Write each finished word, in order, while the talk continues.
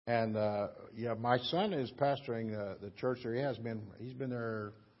And my son is pastoring the church there. He's been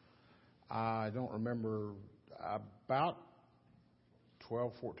there. I don't remember, about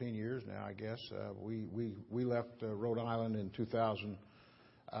 12, 14 years now, I guess. We left Rhode Island in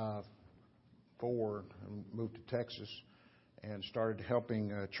 2004 and moved to Texas and started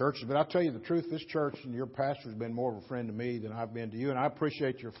helping churches. But I'll tell you the truth, this church and your pastor has been more of a friend to me than I've been to you. And I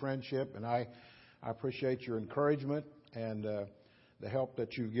appreciate your friendship, and I appreciate your encouragement and the help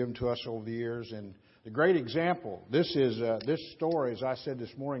that you've given to us over the years. And the great example, this story, as I said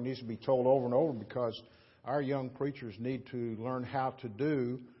this morning, needs to be told over and over, because our young preachers need to learn how to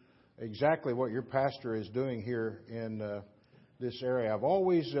do exactly what your pastor is doing here in this area. I've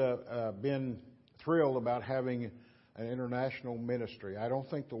always been thrilled about having an international ministry. I don't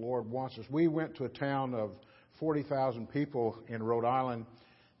think the Lord wants us. We went to a town of 40,000 people in Rhode Island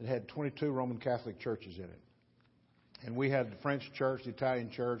that had 22 Roman Catholic churches in it. And we had the French church, the Italian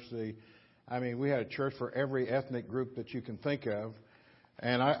church, we had a church for every ethnic group that you can think of.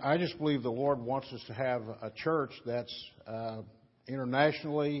 And I just believe the Lord wants us to have a church that's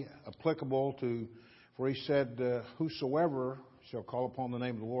internationally applicable to, for He said, whosoever shall call upon the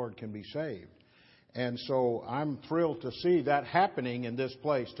name of the Lord can be saved. And so I'm thrilled to see that happening in this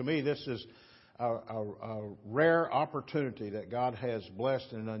place. To me, this is a rare opportunity that God has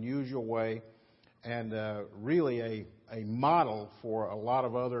blessed in an unusual way, and really a model for a lot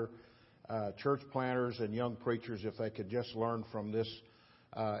of other church planters and young preachers if they could just learn from this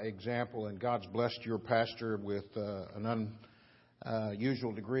example. And God's blessed your pastor with an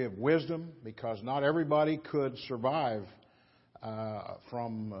unusual degree of wisdom, because not everybody could survive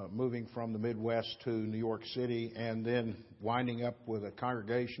from moving from the Midwest to New York City and then winding up with a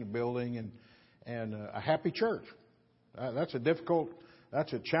congregation, a building, and a happy church.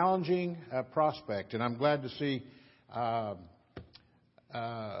 That's a challenging prospect, and I'm glad to see the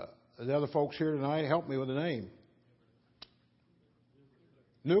other folks here tonight. Help me with the name.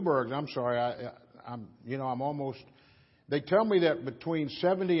 Newburgh. I'm sorry. I'm almost. They tell me that between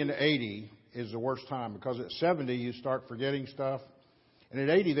 70 and 80 is the worst time, because at 70 you start forgetting stuff, and at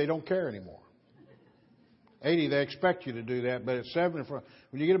 80 they don't care anymore. 80 they expect you to do that, but at 70,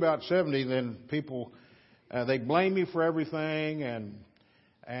 when you get about 70, then people they blame you for everything, and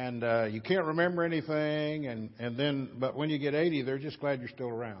you can't remember anything, but when you get 80, they're just glad you're still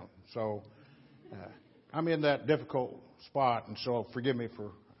around. So I'm in that difficult spot, and so forgive me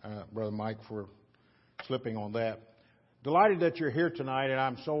for Brother Mike for slipping on that. Delighted that you're here tonight, and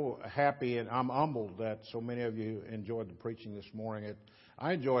I'm so happy and I'm humbled that so many of you enjoyed the preaching this morning.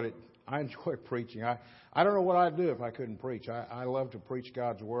 I enjoyed it. I enjoy preaching. I don't know what I'd do if I couldn't preach. I love to preach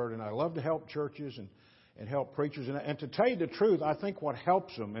God's Word, and I love to help churches and help preachers. And to tell you the truth, I think what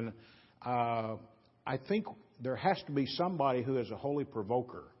helps them, and I think there has to be somebody who is a holy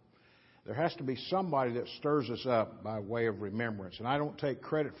provoker. There has to be somebody that stirs us up by way of remembrance. And I don't take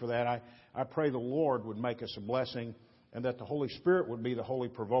credit for that. I pray the Lord would make us a blessing, and that the Holy Spirit would be the holy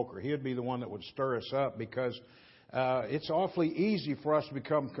provoker. He would be the one that would stir us up, because it's awfully easy for us to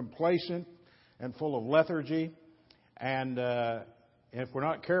become complacent and full of lethargy. And if we're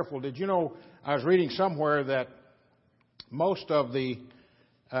not careful, did you know, I was reading somewhere that most of the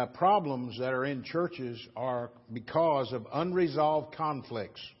problems that are in churches are because of unresolved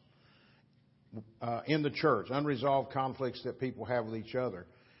conflicts in the church, unresolved conflicts that people have with each other.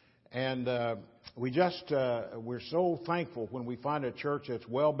 And we're so thankful when we find a church that's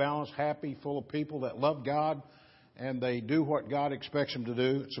well balanced, happy, full of people that love God, and they do what God expects them to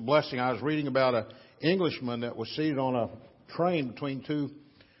do. It's a blessing. I was reading about an Englishman that was seated on a train between two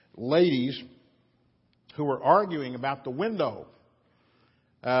ladies who were arguing about the window.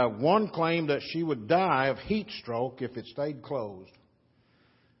 One claimed that she would die of heat stroke if it stayed closed,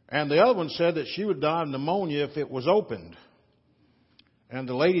 and the other one said that she would die of pneumonia if it was opened. And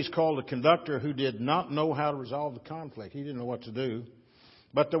the ladies called a conductor who did not know how to resolve the conflict. He didn't know what to do.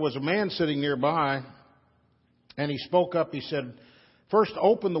 But there was a man sitting nearby, and he spoke up. He said, "First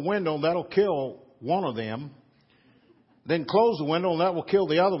open the window, and that'll kill one of them. Then close the window, and that will kill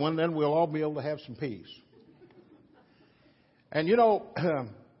the other one. Then we'll all be able to have some peace." And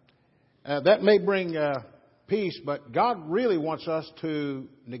that may bring peace, but God really wants us to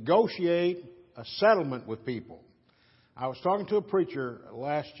negotiate a settlement with people. I was talking to a preacher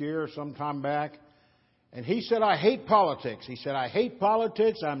last year, some time back, and he said, "I hate politics." He said, "I hate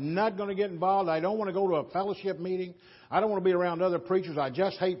politics. I'm not going to get involved. I don't want to go to a fellowship meeting. I don't want to be around other preachers. I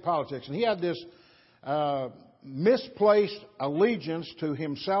just hate politics." And he had this misplaced allegiance to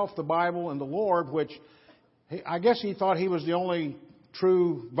himself, the Bible, and the Lord, which I guess he thought he was the only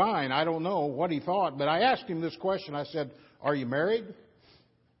true vine. I don't know what he thought, but I asked him this question. I said, "Are you married?"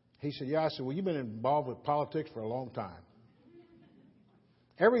 He said, yeah. I said, well, you've been involved with politics for a long time.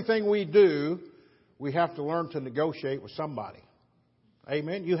 Everything we do, we have to learn to negotiate with somebody.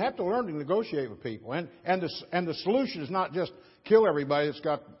 Amen. You have to learn to negotiate with people. And the solution is not just kill everybody that's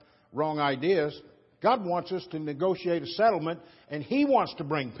got wrong ideas. God wants us to negotiate a settlement, and He wants to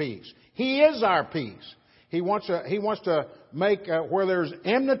bring peace. He is our peace. He wants to make where there's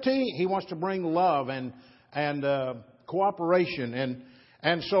enmity, He wants to bring love and cooperation.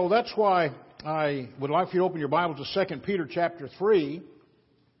 And so that's why I would like for you to open your Bible to 2 Peter chapter 3.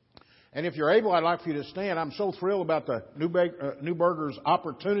 And if you're able, I'd like for you to stand. I'm so thrilled about the Newburgers'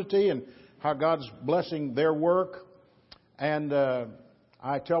 opportunity and how God's blessing their work. And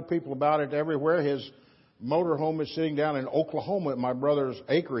I tell people about it everywhere. His motorhome is sitting down in Oklahoma at my brother's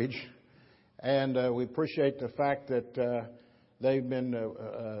acreage. And we appreciate the fact that they've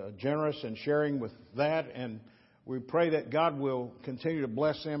been generous in sharing with that. And we pray that God will continue to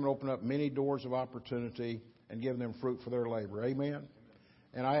bless them and open up many doors of opportunity and give them fruit for their labor. Amen.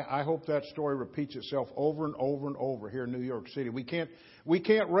 And I hope that story repeats itself over and over and over here in New York City. We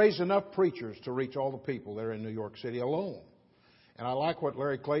can't raise enough preachers to reach all the people that are in New York City alone. And I like what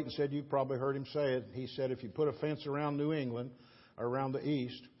Larry Clayton said. You've probably heard him say it. He said if you put a fence around New England, or around the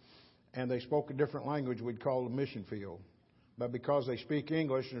East, and they spoke a different language, we'd call it a mission field. But because they speak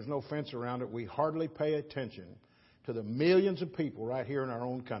English and there's no fence around it, we hardly pay attention to the millions of people right here in our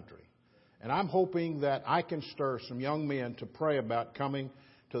own country. And I'm hoping that I can stir some young men to pray about coming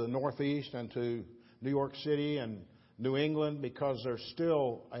to the Northeast and to New York City and New England, because there's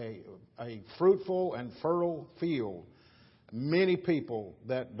still a fruitful and fertile field. Many people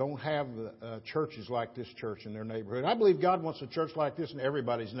that don't have churches like this church in their neighborhood. I believe God wants a church like this in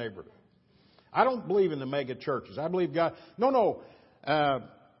everybody's neighborhood. I don't believe in the mega churches. I believe God... No.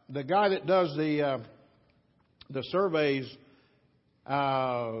 The guy that does the surveys...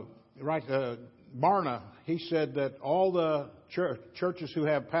 Barna, he said that all the churches who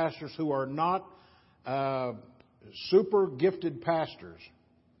have pastors who are not super gifted pastors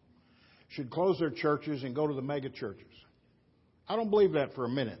should close their churches and go to the mega churches. I don't believe that for a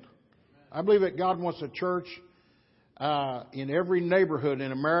minute. I believe that God wants a church in every neighborhood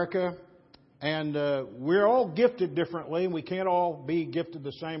in America, and we're all gifted differently, and we can't all be gifted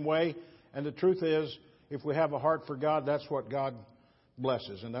the same way. And the truth is, if we have a heart for God, that's what God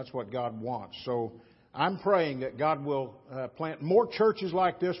blesses, and that's what God wants. So I'm praying that God will plant more churches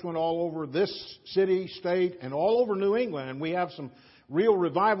like this one all over this city, state, and all over New England. And we have some real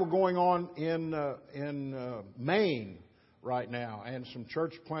revival going on in Maine right now, and some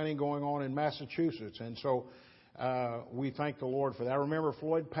church planting going on in Massachusetts. And so we thank the Lord for that. I remember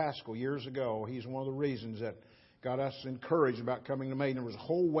Floyd Pascal years ago. He's one of the reasons that got us encouraged about coming to Maine. There was a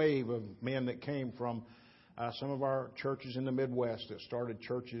whole wave of men that came from some of our churches in the Midwest that started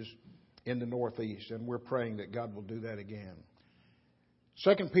churches in the Northeast, and we're praying that God will do that again.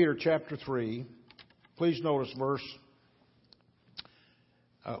 2 Peter chapter 3, please notice verse.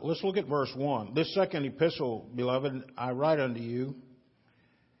 Let's look at verse 1. This second epistle, beloved, I write unto you,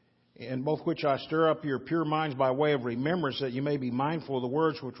 in both which I stir up your pure minds by way of remembrance, that you may be mindful of the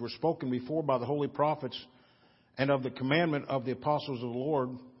words which were spoken before by the holy prophets, and of the commandment of the apostles of the Lord,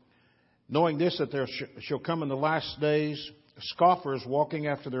 knowing this, that there shall come in the last days scoffers walking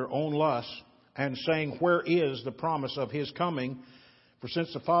after their own lusts, and saying, where is the promise of His coming? For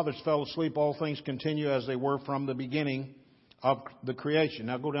since the fathers fell asleep, all things continue as they were from the beginning of the creation.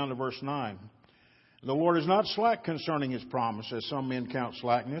 Now go down to verse 9. The Lord is not slack concerning His promise, as some men count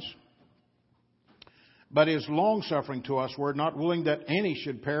slackness, but is longsuffering to us, word, not willing that any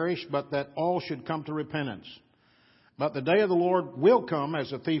should perish, but that all should come to repentance. But the day of the Lord will come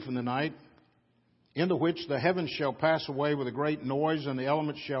as a thief in the night, in the which the heavens shall pass away with a great noise, and the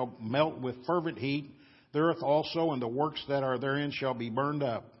elements shall melt with fervent heat. The earth also and the works that are therein shall be burned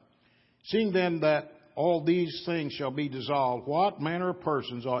up. Seeing then that all these things shall be dissolved, what manner of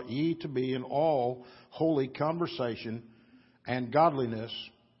persons ought ye to be in all holy conversation and godliness,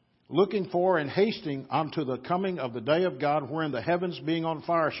 looking for and hasting unto the coming of the day of God, wherein the heavens being on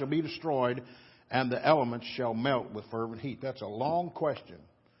fire shall be destroyed, and the elements shall melt with fervent heat? That's a long question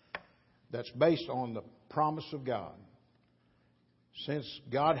that's based on the promise of God. Since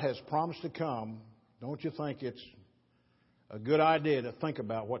God has promised to come, don't you think it's a good idea to think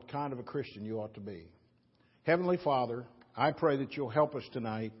about what kind of a Christian you ought to be? Heavenly Father, I pray that you'll help us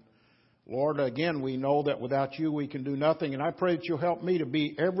tonight. Lord, again, we know that without you we can do nothing, and I pray that you'll help me to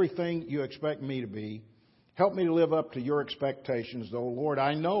be everything you expect me to be. Help me to live up to your expectations, though, Lord,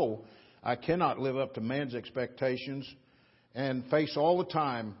 I know I cannot live up to man's expectations and face all the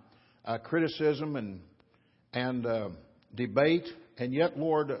time criticism and debate And yet,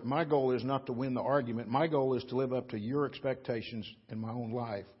 Lord, my goal is not to win the argument. My goal is to live up to your expectations in my own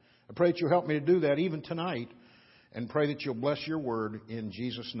life. I pray that you'll help me to do that even tonight, and pray that you'll bless your word in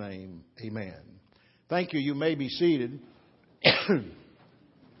Jesus' name. Amen. Thank you. You may be seated.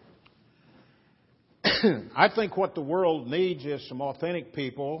 I think what the world needs is some authentic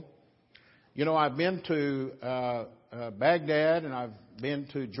people. You know, I've been to Baghdad, and I've been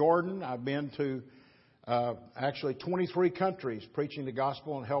to Jordan. I've been to actually 23 countries preaching the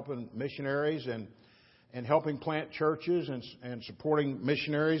gospel and helping missionaries and helping plant churches and supporting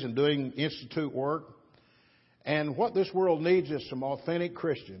missionaries and doing institute work. And what this world needs is some authentic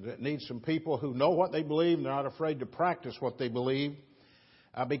Christians. It needs some people who know what they believe and they're not afraid to practice what they believe.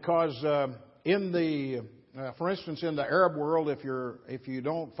 Because for instance, in the Arab world, if you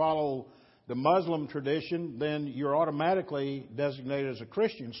don't follow the Muslim tradition, then you're automatically designated as a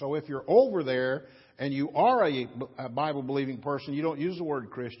Christian. So if you're over there and you are a Bible-believing person, you don't use the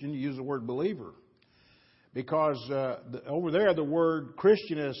word Christian, you use the word believer. Because over there, the word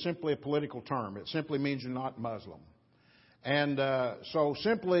Christian is simply a political term. It simply means you're not Muslim. And so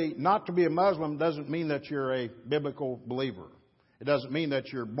simply not to be a Muslim doesn't mean that you're a biblical believer. It doesn't mean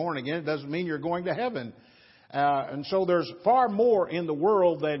that you're born again. It doesn't mean you're going to heaven. And so there's far more in the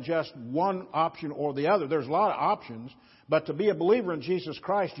world than just one option or the other. There's a lot of options. But to be a believer in Jesus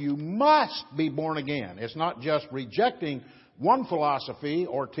Christ, you must be born again. It's not just rejecting one philosophy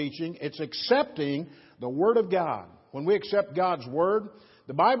or teaching. It's accepting the Word of God. When we accept God's Word,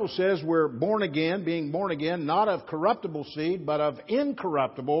 the Bible says we're born again, being born again, not of corruptible seed, but of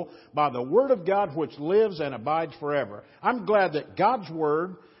incorruptible, by the Word of God which lives and abides forever. I'm glad that God's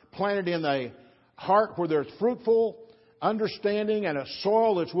Word, planted in a heart where there's fruitful understanding and a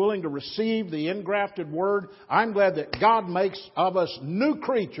soil that's willing to receive the engrafted Word, I'm glad that God makes of us new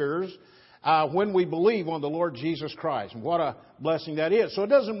creatures when we believe on the Lord Jesus Christ. And what a blessing that is. So it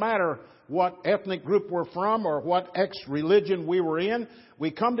doesn't matter what ethnic group we're from or what ex-religion we were in.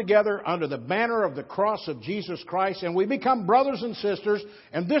 We come together under the banner of the cross of Jesus Christ, and we become brothers and sisters,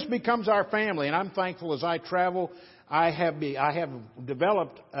 and this becomes our family. And I'm thankful as I travel, I have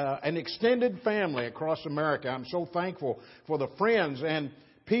developed an extended family across America. I'm so thankful for the friends and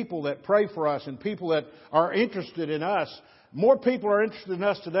people that pray for us and people that are interested in us. More people are interested in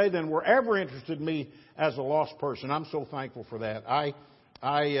us today than were ever interested in me as a lost person. I'm so thankful for that. I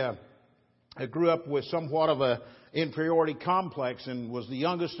grew up with somewhat of a inferiority complex and was the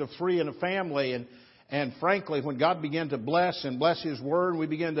youngest of three in a family. And frankly, when God began to bless His Word, we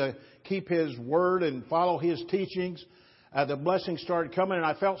began to keep His Word and follow His teachings, the blessings started coming. And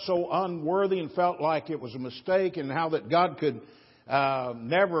I felt so unworthy and felt like it was a mistake, and how that God could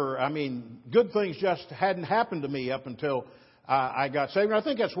good things just hadn't happened to me up until I got saved. And I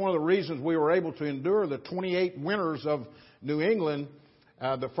think that's one of the reasons we were able to endure the 28 winters of New England.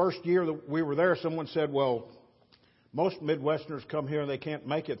 The first year that we were there, someone said, well, most Midwesterners come here and they can't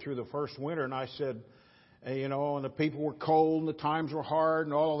make it through the first winter. And I said, hey, and the people were cold and the times were hard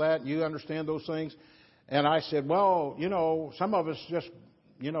and all of that. And you understand those things. And I said, well, some of us just,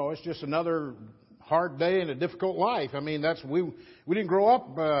 it's just another hard day and a difficult life. I mean, we didn't grow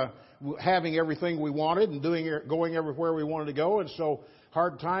up having everything we wanted and going everywhere we wanted to go. And so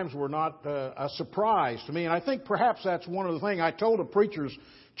hard times were not a surprise to me. And I think perhaps that's one of the things I told a preacher's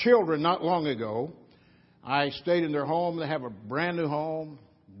children not long ago. I stayed in their home. They have a brand new home,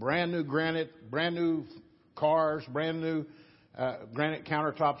 brand new granite, brand new cars, brand new granite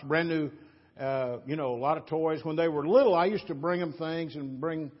countertops, brand new, a lot of toys. When they were little, I used to bring them things and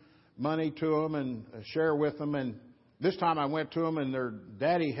bring money to them and share with them. And this time I went to them and their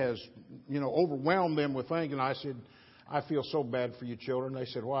daddy has, overwhelmed them with things. And I said, I feel so bad for you children. They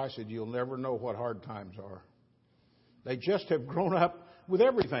said, why? I said, you'll never know what hard times are. They just have grown up with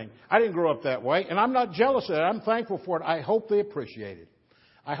everything. I didn't grow up that way, and I'm not jealous of that. I'm thankful for it. I hope they appreciate it.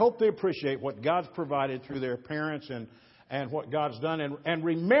 I hope they appreciate what God's provided through their parents and what God's done. And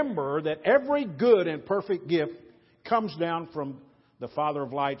remember that every good and perfect gift comes down from the Father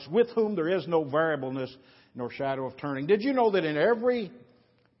of lights, with whom there is no variableness nor shadow of turning. Did you know that in every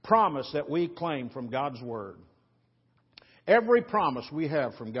promise that we claim from God's Word, every promise we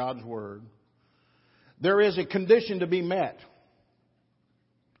have from God's Word, there is a condition to be met.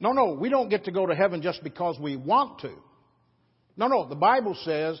 No, we don't get to go to heaven just because we want to. No, the Bible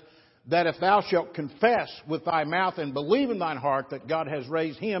says that if thou shalt confess with thy mouth and believe in thine heart that God has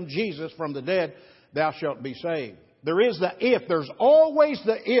raised Him, Jesus, from the dead, thou shalt be saved. There is the if. There's always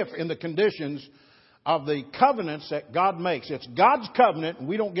the if in the conditions of the covenants that God makes. It's God's covenant, and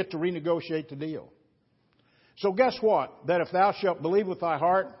we don't get to renegotiate the deal. So guess what? That if thou shalt believe with thy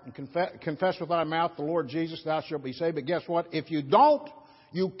heart and confess with thy mouth the Lord Jesus, thou shalt be saved. But guess what? If you don't,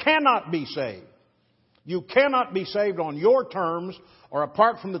 you cannot be saved. You cannot be saved on your terms or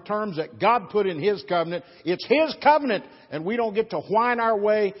apart from the terms that God put in His covenant. It's His covenant, and we don't get to whine our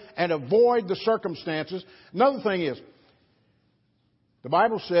way and avoid the circumstances. Another thing is, the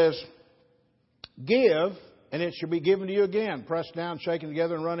Bible says, give, and it shall be given to you again, pressed down, shaken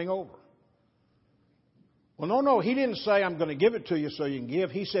together, and running over. Well, no, He didn't say, I'm going to give it to you so you can give.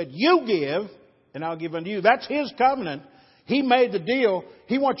 He said, you give, and I'll give unto you. That's His covenant. He made the deal.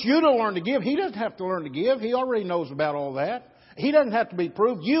 He wants you to learn to give. He doesn't have to learn to give. He already knows about all that. He doesn't have to be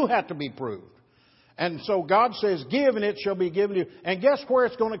proved. You have to be proved. And so God says, give, and it shall be given to you. And guess where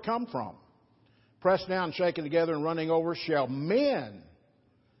it's going to come from? Pressed down, shaken together, and running over, shall men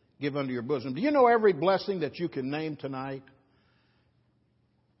give unto your bosom. Do you know every blessing that you can name tonight?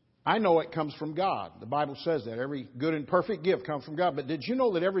 I know it comes from God. The Bible says that. Every good and perfect gift comes from God. But did you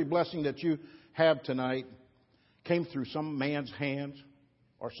know that every blessing that you have tonight came through some man's hands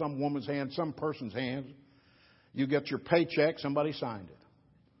or some woman's hands, some person's hands? You get your paycheck, somebody signed it.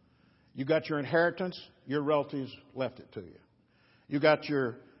 You got your inheritance, your relatives left it to you. You got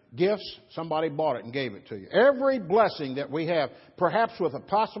your gifts, somebody bought it and gave it to you. Every blessing that we have, perhaps with a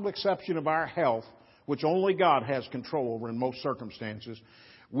possible exception of our health, which only God has control over in most circumstances,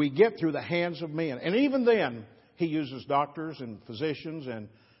 we get through the hands of men. And even then, He uses doctors and physicians and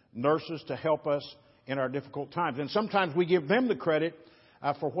nurses to help us in our difficult times. And sometimes we give them the credit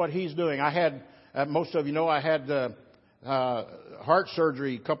for what He's doing. I had, most of you know, I had heart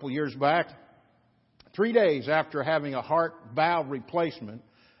surgery a couple years back. 3 days after having a heart valve replacement,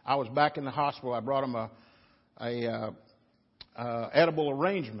 I was back in the hospital. I brought him a edible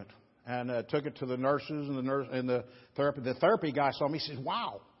arrangement and took it to the nurses and the therapy. The therapy guy saw me. He said,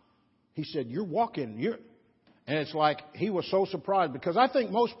 "Wow," he said, "you're walking." And it's like he was so surprised, because I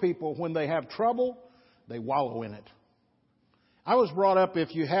think most people, when they have trouble, they wallow in it. I was brought up,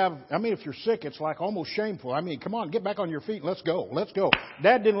 if you're sick, it's like almost shameful. Come on, get back on your feet. Let's go. Let's go.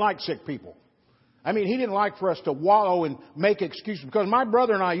 Dad didn't like sick people. He didn't like for us to wallow and make excuses. Because my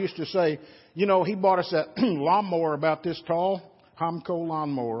brother and I used to say, he bought us that lawnmower about this tall, Humco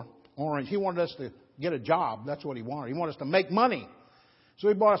lawnmower, orange. He wanted us to get a job. That's what he wanted. He wanted us to make money. So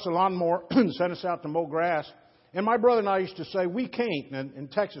he bought us a lawnmower and sent us out to mow grass. And my brother and I used to say, we can't. And in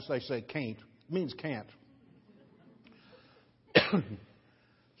Texas, they say can't. It means can't.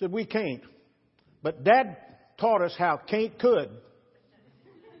 Said, we can't. But Dad taught us how can't could.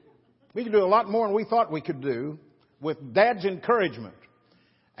 We could do a lot more than we thought we could do with Dad's encouragement.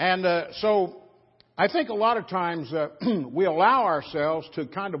 And so I think a lot of times we allow ourselves to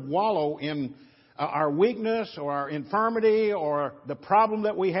kind of wallow in our weakness or our infirmity or the problem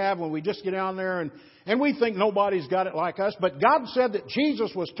that we have when we just get down there and we think nobody's got it like us. But God said that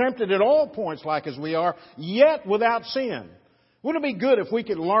Jesus was tempted at all points like as we are, yet without sin. Wouldn't it be good if we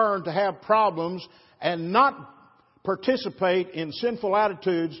could learn to have problems and not participate in sinful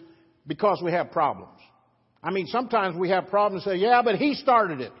attitudes because we have problems? Sometimes we have problems and say, yeah, but he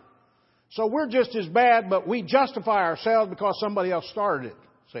started it. So we're just as bad, but we justify ourselves because somebody else started it,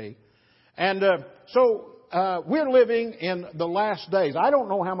 see? And so we're living in the last days. I don't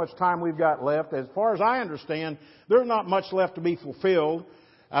know how much time we've got left. As far as I understand, there's not much left to be fulfilled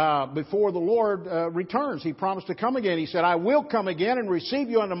before the Lord returns. He promised to come again. He said, I will come again and receive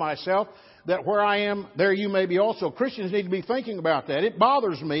you unto myself, that where I am, there you may be also. Christians need to be thinking about that. It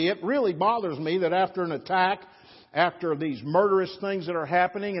bothers me. It really bothers me that after an attack, after these murderous things that are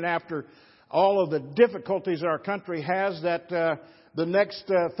happening, and after all of the difficulties that our country has, that the next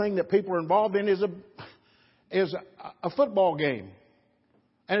thing that people are involved in is a football game.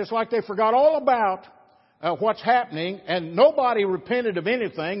 And it's like they forgot all about what's happening, and nobody repented of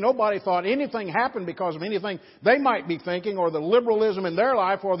anything. Nobody thought anything happened because of anything they might be thinking, or the liberalism in their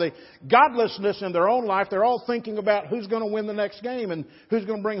life, or the godlessness in their own life. They're all thinking about who's going to win the next game and who's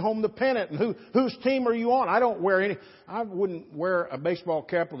going to bring home the pennant and whose team are you on. I wouldn't wear a baseball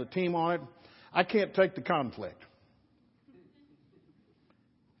cap with a team on it. I can't take the conflict.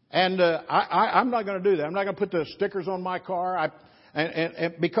 And I'm not going to do that. I'm not going to put the stickers on my car.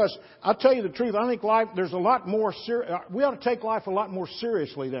 And because I'll tell you the truth, I think life, there's a lot more, we ought to take life a lot more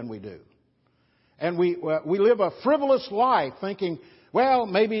seriously than we do. And we live a frivolous life thinking, well,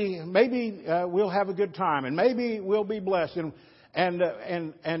 maybe we'll have a good time and maybe we'll be blessed. And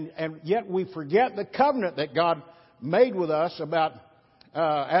yet we forget the covenant that God made with us about,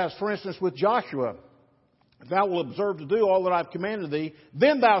 as for instance with Joshua, if thou wilt observe to do all that I've commanded thee,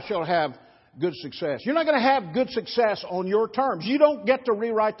 then thou shalt have good success. You're not going to have good success on your terms. You don't get to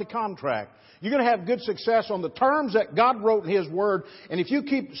rewrite the contract. You're going to have good success on the terms that God wrote in His Word. And if you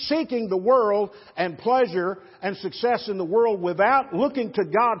keep seeking the world and pleasure and success in the world without looking to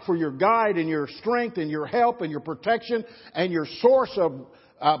God for your guide and your strength and your help and your protection and your source of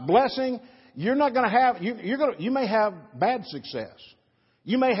blessing, you're not going to have, you may have bad success.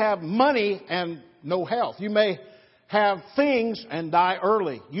 You may have money and no health. You may have things and die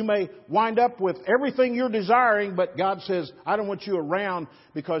early. You may wind up with everything you're desiring, but God says, I don't want you around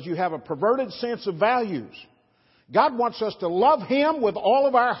because you have a perverted sense of values. God wants us to love Him with all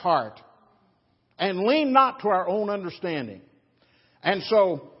of our heart and lean not to our own understanding. And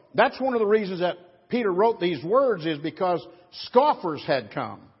so that's one of the reasons that Peter wrote these words, is because scoffers had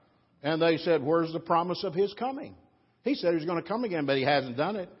come. And they said, where's the promise of His coming? He said He was going to come again, but He hasn't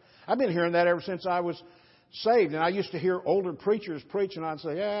done it. I've been hearing that ever since I was saved. And I used to hear older preachers preach, and I'd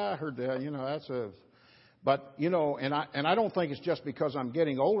say, yeah, I heard that. But, and I don't think it's just because I'm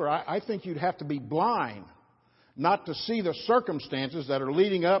getting older. I think you'd have to be blind not to see the circumstances that are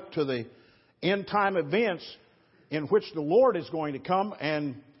leading up to the end time events in which the Lord is going to come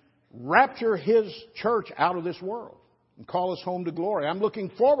and rapture His church out of this world and call us home to glory. I'm looking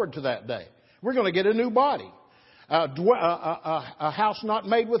forward to that day. We're going to get a new body, a house not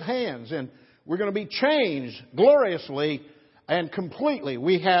made with hands, and we're going to be changed gloriously and completely.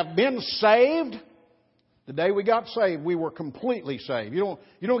 We have been saved. The day we got saved, we were completely saved. You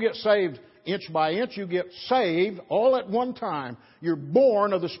don't get saved inch by inch. You get saved all at one time. You're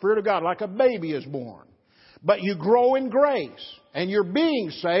born of the Spirit of God like a baby is born. But you grow in grace, and you're being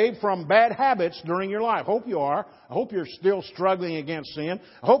saved from bad habits during your life. Hope you are. I hope you're still struggling against sin.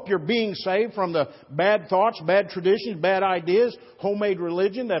 I hope you're being saved from the bad thoughts, bad traditions, bad ideas, homemade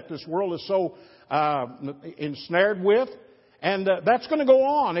religion that this world is so ensnared with. And that's going to go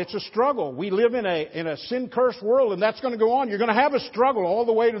on. It's a struggle. We live in a sin-cursed world, and that's going to go on. You're going to have a struggle all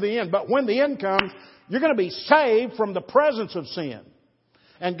the way to the end. But when the end comes, you're going to be saved from the presence of sin.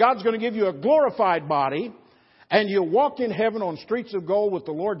 And God's going to give you a glorified body. And you'll walk in heaven on streets of gold with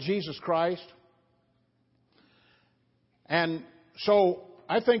the Lord Jesus Christ. And so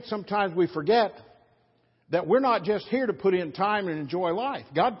I think sometimes we forget that we're not just here to put in time and enjoy life.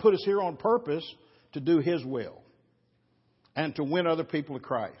 God put us here on purpose to do His will and to win other people to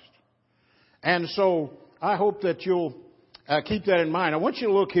Christ. And so I hope that you'll keep that in mind. I want you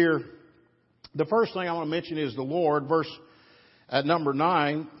to look here. The first thing I want to mention is the Lord. Verse number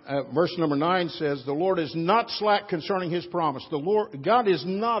 9 says, the Lord is not slack concerning His promise. God is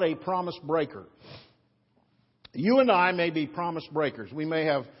not a promise breaker. You and I may be promise breakers. We may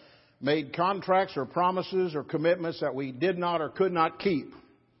have made contracts or promises or commitments that we did not or could not keep.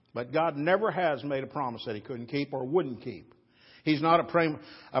 But God never has made a promise that He couldn't keep or wouldn't keep. He's not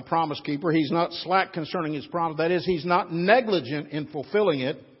a promise keeper. He's not slack concerning His promise. That is, He's not negligent in fulfilling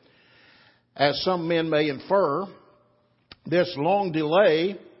it, as some men may infer. This long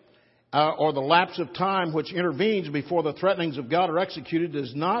delay or the lapse of time which intervenes before the threatenings of God are executed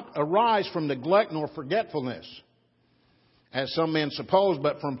does not arise from neglect nor forgetfulness, as some men suppose,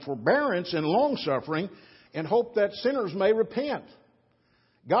 but from forbearance and long-suffering in hope that sinners may repent.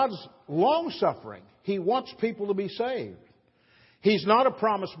 God's long-suffering. He wants people to be saved. He's not a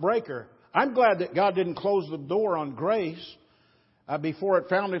promise breaker. I'm glad that God didn't close the door on grace before it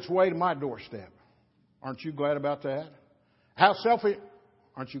found its way to my doorstep. Aren't you glad about that? How selfish,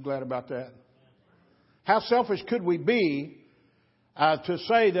 aren't you glad about that? How selfish could we be to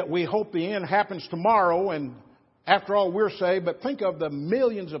say that we hope the end happens tomorrow and after all we're saved? But think of the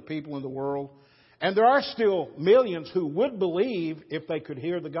millions of people in the world, and there are still millions who would believe if they could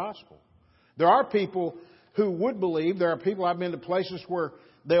hear the gospel. There are people who would believe. There are people, I've been to places where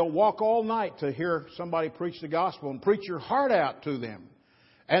they'll walk all night to hear somebody preach the gospel and preach your heart out to them.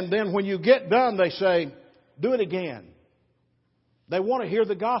 And then when you get done, they say, do it again. They want to hear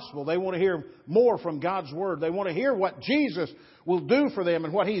the gospel. They want to hear more from God's Word. They want to hear what Jesus will do for them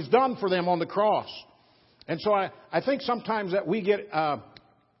and what He's done for them on the cross. And so I think sometimes that we get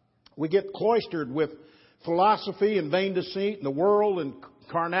cloistered with philosophy and vain deceit and the world and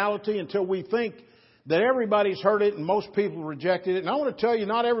carnality until we think that everybody's heard it and most people rejected it. And I want to tell you,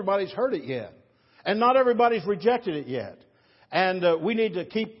 not everybody's heard it yet. And not everybody's rejected it yet. And we need to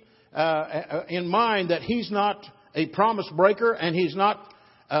keep in mind that He's not a promise breaker, and He's not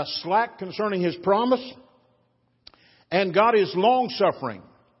slack concerning His promise. And God is long-suffering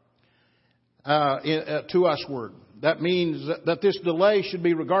to usward. That means that this delay should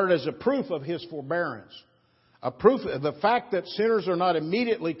be regarded as a proof of His forbearance. A proof, the fact that sinners are not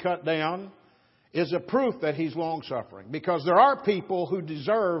immediately cut down is a proof that He's long-suffering. Because there are people who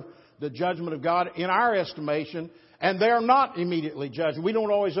deserve the judgment of God in our estimation, and they're not immediately judged. We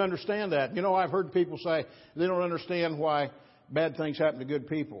don't always understand that. You know, I've heard people say they don't understand why bad things happen to good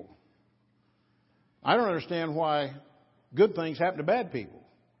people. I don't understand why good things happen to bad people,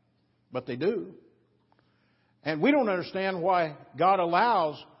 but they do. And we don't understand why God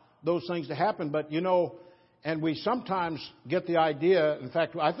allows those things to happen, but you know, and we sometimes get the idea, in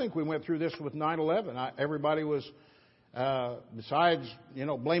fact, I think we went through this with 9/11. Everybody was, besides, you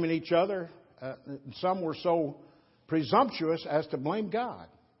know, blaming each other, some were so presumptuous as to blame God,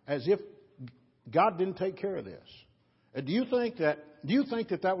 as if God didn't take care of this. Do you think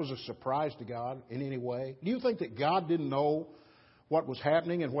that was a surprise to God in any way? Do you think that God didn't know what was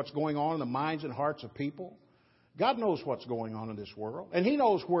happening and what's going on in the minds and hearts of people? God knows what's going on in this world. And He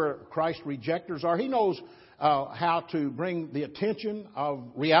knows where Christ rejectors are. He knows how to bring the attention of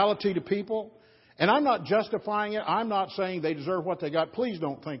reality to people. And I'm not justifying it. I'm not saying they deserve what they got. Please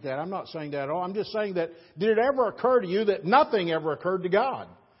don't think that. I'm not saying that at all. I'm just saying that did it ever occur to you that nothing ever occurred to God?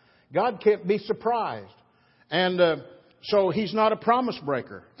 God can't be surprised. And so He's not a promise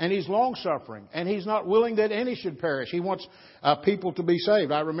breaker. And He's long-suffering. And He's not willing that any should perish. He wants people to be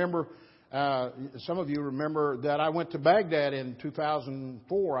saved. I remember... some of you remember that I went to Baghdad in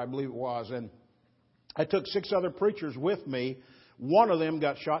 2004, I believe it was, and I took 6 other preachers with me. One of them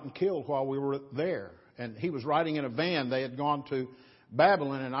got shot and killed while we were there, and he was riding in a van. They had gone to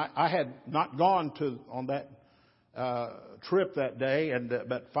Babylon, and I had not gone on that trip that day, and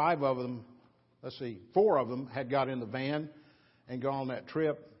but 4 of them had got in the van and gone on that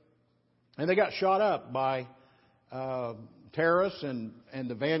trip, and they got shot up by terrorists, and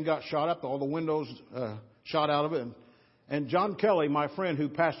the van got shot up. All the windows shot out of it. And John Kelly, my friend who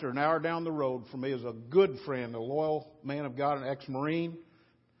pastored an hour down the road from me, is a good friend, a loyal man of God, an ex-Marine.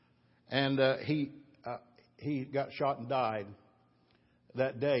 And he got shot and died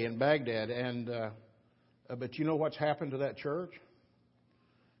that day in Baghdad. And but you know what's happened to that church?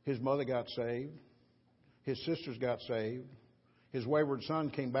 His mother got saved. His sisters got saved. His wayward son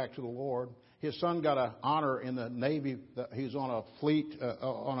came back to the Lord. His son got an honor in the Navy. He's on a fleet,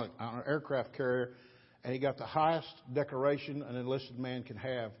 on an aircraft carrier, and he got the highest decoration an enlisted man can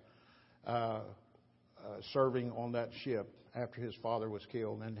have serving on that ship after his father was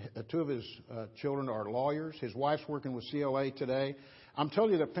killed. And 2 of his children are lawyers. His wife's working with COA today. I'm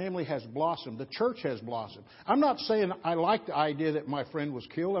telling you, the family has blossomed. The church has blossomed. I'm not saying I like the idea that my friend was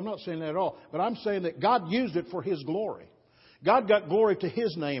killed. I'm not saying that at all. But I'm saying that God used it for His glory. God got glory to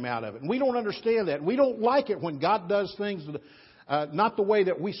His name out of it. And we don't understand that. We don't like it when God does things not the way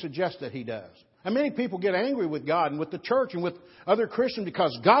that we suggest that He does. And many people get angry with God and with the church and with other Christians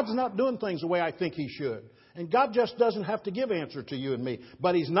because God's not doing things the way I think He should. And God just doesn't have to give answer to you and me.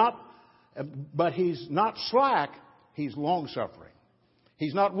 But He's not slack. He's long-suffering.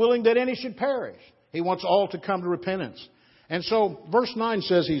 He's not willing that any should perish. He wants all to come to repentance. And so verse 9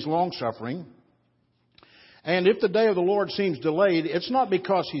 says He's long-suffering. And if the day of the Lord seems delayed, it's not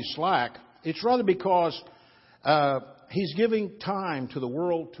because He's slack. It's rather because He's giving time to the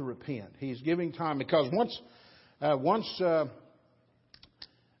world to repent. He's giving time because once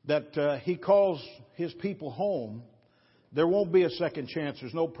He calls His people home, there won't be a second chance.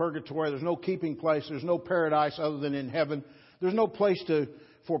 There's no purgatory. There's no keeping place. There's no paradise other than in heaven. There's no place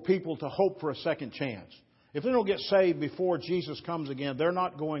for people to hope for a second chance. If they don't get saved before Jesus comes again, they're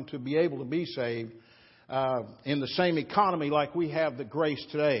not going to be able to be saved in the same economy like we have the grace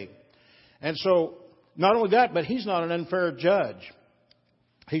today. And so, not only that, but He's not an unfair judge.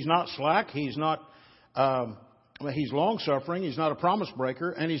 He's not slack. He's not. He's long-suffering. He's not a promise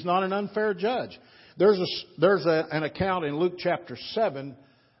breaker, and He's not an unfair judge. There's an account in Luke chapter 7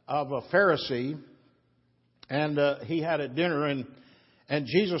 of a Pharisee, and he had a dinner, and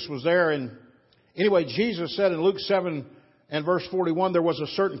Jesus was there. And anyway, Jesus said in Luke 7 and verse 41, there was a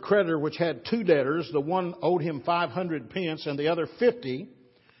certain creditor which had 2 debtors. The one owed him 500 pence and the other 50.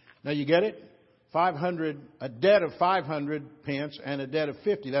 Now you get it? A debt of 500 pence and a debt of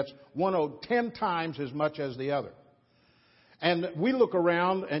 50. That's one owed 10 times as much as the other. And we look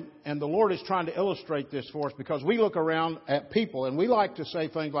around, and the Lord is trying to illustrate this for us, because we look around at people and we like to say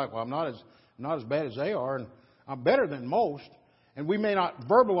things like, well, I'm not as bad as they are, and I'm better than most. And we may not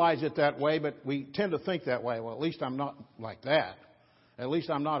verbalize it that way, but we tend to think that way. Well, at least I'm not like that. At least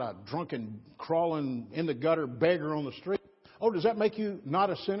I'm not a drunken, crawling in the gutter beggar on the street. Oh, does that make you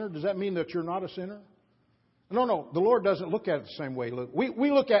not a sinner? Does that mean that you're not a sinner? No. The Lord doesn't look at it the same way. We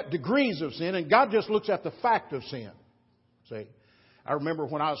look at degrees of sin, and God just looks at the fact of sin. See, I remember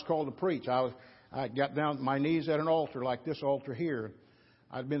when I was called to preach, I got down on my knees at an altar like this altar here.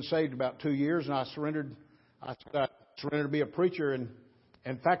 I'd been saved about 2 years, and I surrendered to be a preacher, and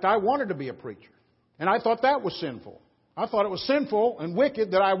In fact, I wanted to be a preacher. And I thought that was sinful. I thought it was sinful and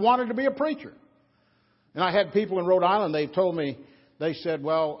wicked that I wanted to be a preacher. And I had people in Rhode Island, they told me, they said,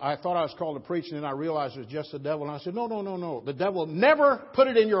 well, I thought I was called to preach, and then I realized it was just the devil. And I said, no. The devil never put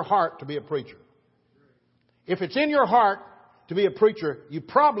it in your heart to be a preacher. If it's in your heart to be a preacher, you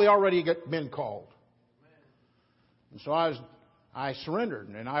probably already been called. And so I surrendered,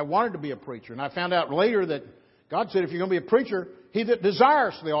 and I wanted to be a preacher. And I found out later that God said, if you're going to be a preacher, he that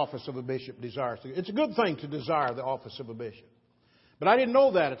desires the office of a bishop desires. It's a good thing to desire the office of a bishop. But I didn't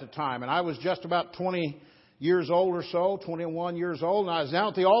know that at the time, and I was just about 20 years old or so, 21 years old, and I was down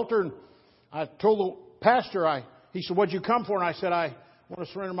at the altar, and I told the pastor, he said, what'd you come for? And I said, I want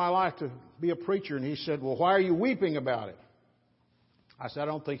to surrender my life to be a preacher. And he said, well, why are you weeping about it? I said, I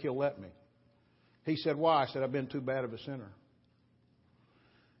don't think he'll let me. He said, why? I said, I've been too bad of a sinner.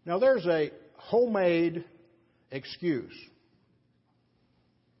 Now, there's a homemade excuse.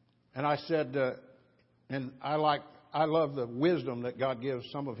 And I said, and I love the wisdom that God gives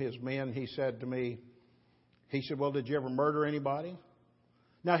some of His men. He said to me, well, did you ever murder anybody?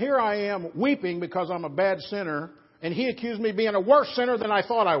 Now, here I am weeping because I'm a bad sinner, and he accused me of being a worse sinner than I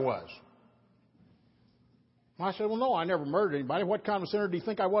thought I was. I said, well, no, I never murdered anybody. What kind of sinner do you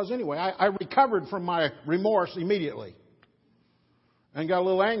think I was anyway? I recovered from my remorse immediately and got a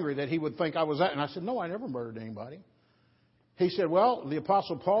little angry that he would think I was that. And I said, no, I never murdered anybody. He said, well, the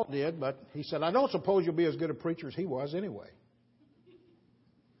Apostle Paul did, but he said, I don't suppose you'll be as good a preacher as he was anyway.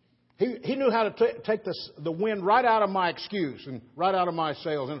 He knew how to take the wind right out of my excuse and right out of my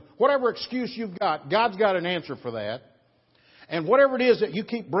sails. And whatever excuse you've got, God's got an answer for that. And whatever it is that you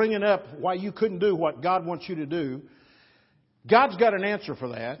keep bringing up why you couldn't do what God wants you to do, God's got an answer for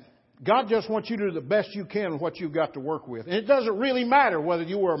that. God just wants you to do the best you can with what you've got to work with. And it doesn't really matter whether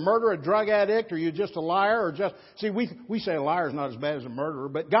you were a murderer, a drug addict, or you're just a liar, or just... See, we say a liar is not as bad as a murderer,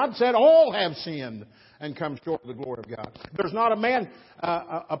 but God said all have sinned and come short of the glory of God. There's not a man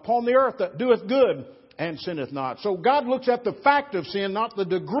upon the earth that doeth good and sinneth not. So God looks at the fact of sin, not the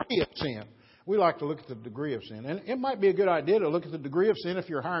degree of sin. We like to look at the degree of sin. And it might be a good idea to look at the degree of sin if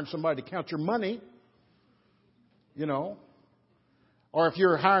you're hiring somebody to count your money, you know. Or if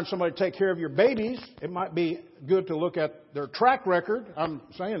you're hiring somebody to take care of your babies, it might be good to look at their track record. I'm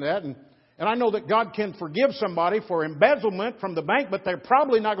saying that. And I know that God can forgive somebody for embezzlement from the bank, but they're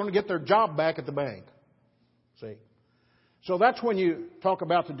probably not going to get their job back at the bank. See? So that's when you talk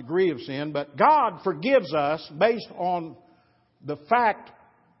about the degree of sin. But God forgives us based on the fact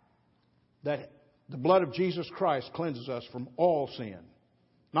that the blood of Jesus Christ cleanses us from all sin.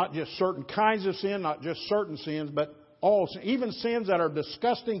 Not just certain kinds of sin, not just certain sins, but all sin. Even sins that are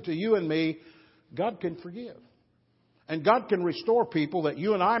disgusting to you and me, God can forgive. And God can restore people that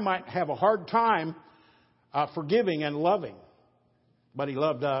you and I might have a hard time forgiving and loving. But He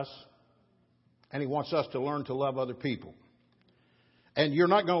loved us, and He wants us to learn to love other people. And you're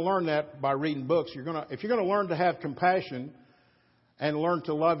not going to learn that by reading books. If you're going to learn to have compassion and learn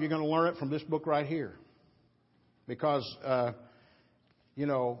to love, you're going to learn it from this book right here. Because,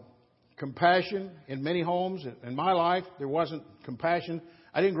 compassion in many homes, in my life, there wasn't compassion.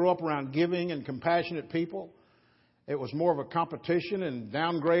 I didn't grow up around giving and compassionate people. It was more of a competition and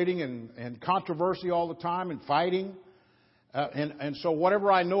downgrading and controversy all the time and fighting. And so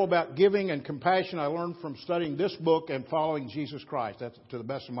whatever I know about giving and compassion, I learned from studying this book and following Jesus Christ. That's to the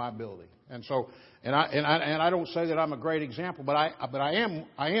best of my ability. And so, and I don't say that I'm a great example, but I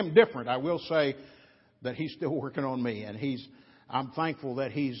am different. I will say that He's still working on me, and I'm thankful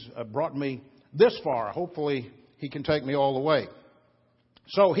that He's brought me this far. Hopefully He can take me all the way.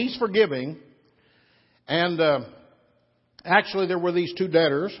 So He's forgiving, and actually there were these two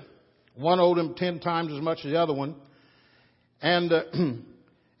debtors. One owed Him 10 times as much as the other one. And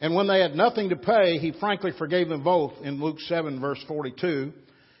when they had nothing to pay, He frankly forgave them both in Luke 7, verse 42.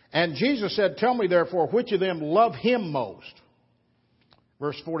 And Jesus said, tell me therefore, which of them love Him most?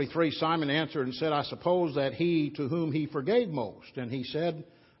 Verse 43, Simon answered and said, I suppose that he to whom He forgave most. And He said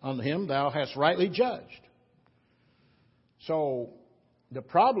unto him, thou hast rightly judged. So the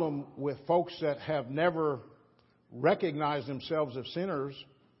problem with folks that have never recognized themselves as sinners,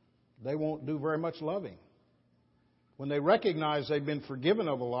 they won't do very much loving. When they recognize they've been forgiven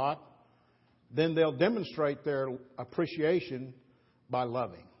of a lot, then they'll demonstrate their appreciation by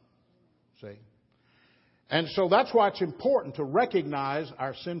loving. See? And so that's why it's important to recognize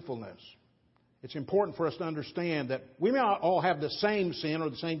our sinfulness. It's important for us to understand that we may not all have the same sin or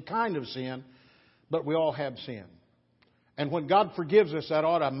the same kind of sin, but we all have sin. And when God forgives us, that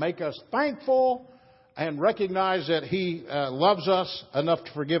ought to make us thankful and recognize that He loves us enough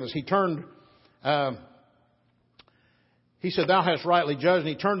to forgive us. He turned he said, thou hast rightly judged. And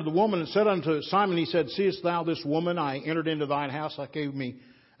he turned to the woman and said unto Simon, he said, seest thou this woman? I entered into thine house.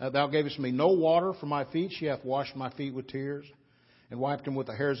 Thou gavest me no water for my feet. She hath washed my feet with tears and wiped them with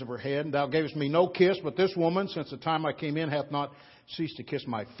the hairs of her head. And thou gavest me no kiss, but this woman, since the time I came in, hath not ceased to kiss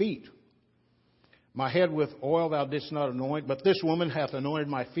my feet. My head with oil thou didst not anoint, but this woman hath anointed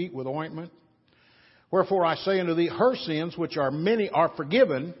my feet with ointment. Wherefore I say unto thee, her sins, which are many, are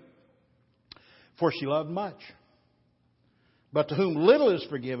forgiven, for she loved much. But to whom little is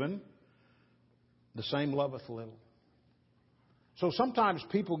forgiven, the same loveth little. So sometimes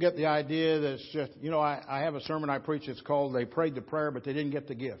people get the idea that it's just, I have a sermon I preach, it's called They Prayed the Prayer, but They Didn't Get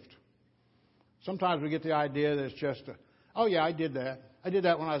the Gift. Sometimes we get the idea that it's just, oh yeah, I did that. I did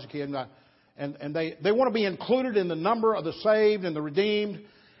that when I was a kid. And they want to be included in the number of the saved and the redeemed,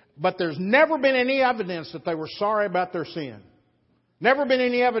 but there's never been any evidence that they were sorry about their sin. Never been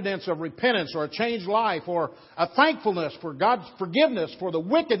any evidence of repentance or a changed life or a thankfulness for God's forgiveness for the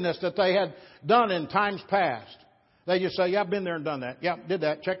wickedness that they had done in times past. They just say, yeah, I've been there and done that. Yep, did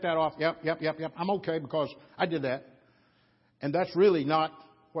that. Check that off. Yep. I'm okay because I did that. And that's really not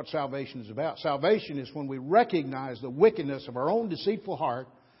what salvation is about. Salvation is when we recognize the wickedness of our own deceitful heart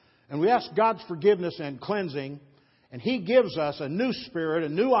and we ask God's forgiveness and cleansing, and He gives us a new spirit, a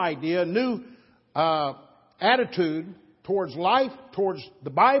new idea, a new attitude towards life, towards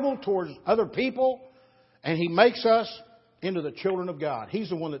the Bible, towards other people, and He makes us into the children of God. He's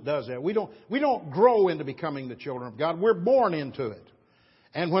the one that does that. We don't grow into becoming the children of God. We're born into it.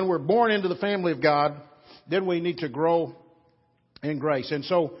 And when we're born into the family of God, then we need to grow in grace. And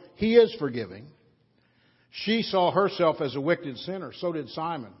so He is forgiving. She saw herself as a wicked sinner. So did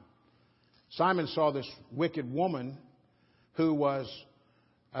Simon. Simon saw this wicked woman who was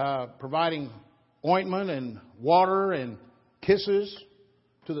providing ointment and water and kisses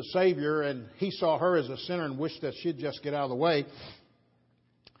to the Savior, and he saw her as a sinner and wished that she'd just get out of the way.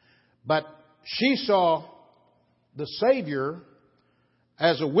 But she saw the Savior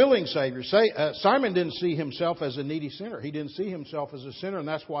as a willing Savior. Simon didn't see himself as a needy sinner. He didn't see himself as a sinner, and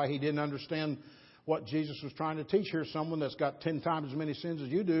that's why he didn't understand what Jesus was trying to teach. Here's someone that's got 10 times as many sins as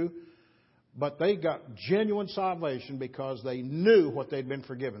you do, but they got genuine salvation because they knew what they'd been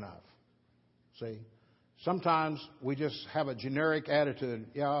forgiven of. See, sometimes we just have a generic attitude.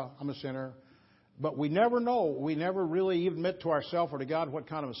 Yeah, I'm a sinner. But we never know. We never really admit to ourselves or to God what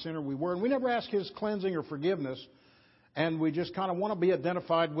kind of a sinner we were. And we never ask His cleansing or forgiveness. And we just kind of want to be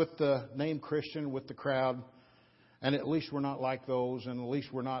identified with the name Christian, with the crowd. And at least we're not like those. And at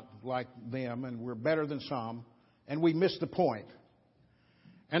least we're not like them. And we're better than some. And we miss the point.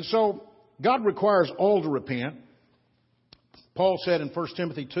 And so God requires all to repent. Paul said in 1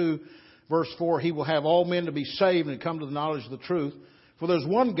 Timothy 2, Verse 4, He will have all men to be saved and come to the knowledge of the truth. For there's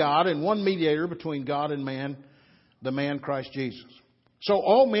one God and one mediator between God and man, the man Christ Jesus. So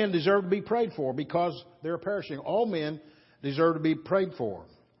all men deserve to be prayed for because they're perishing. All men deserve to be prayed for.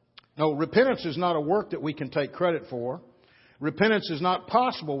 No, repentance is not a work that we can take credit for. Repentance is not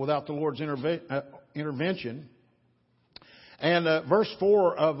possible without the Lord's intervention. And verse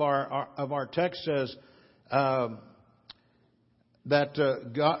 4 of our text says that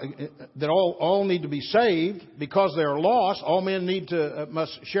all need to be saved because they are lost. All men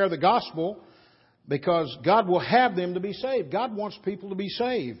must share the gospel because God will have them to be saved. God wants people to be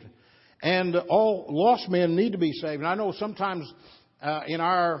saved, and all lost men need to be saved. And I know sometimes in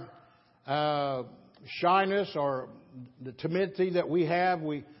our shyness or the timidity that we have,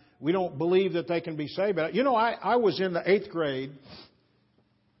 we don't believe that they can be saved. But I was in the 8th grade.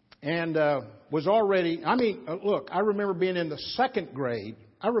 And was already, I remember being in the 2nd grade.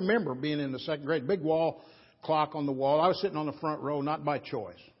 I remember being in the 2nd grade. Big wall clock on the wall. I was sitting on the front row, not by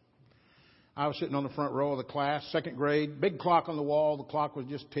choice. I was sitting on the front row of the class, 2nd grade. Big clock on the wall. The clock was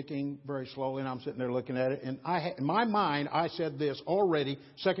just ticking very slowly, and I'm sitting there looking at it. And in my mind, I said this already,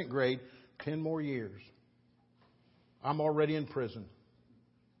 2nd grade, 10 more years. I'm already in prison.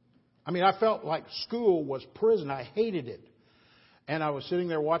 I felt like school was prison. I hated it. And I was sitting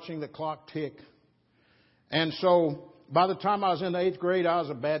there watching the clock tick. And so by the time I was in the 8th grade, I was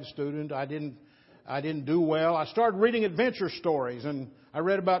a bad student. I didn't do well. I started reading adventure stories, and I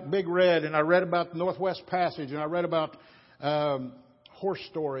read about Big Red, and I read about the Northwest Passage, and I read about horse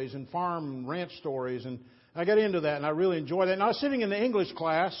stories and farm and ranch stories. And I got into that, and I really enjoyed it. And I was sitting in the English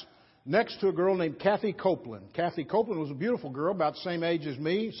class next to a girl named Kathy Copeland. Kathy Copeland was a beautiful girl, about the same age as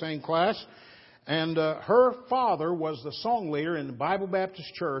me, same class. And her father was the song leader in the Bible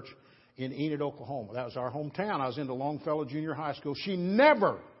Baptist Church in Enid, Oklahoma. That was our hometown. I was into Longfellow Junior High School. She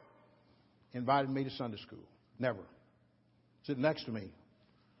never invited me to Sunday school. Never. Sitting next to me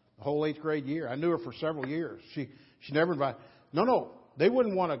the whole 8th grade year. I knew her for several years. She never invited. No. They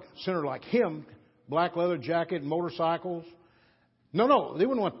wouldn't want a sinner like him, black leather jacket, motorcycles. No. They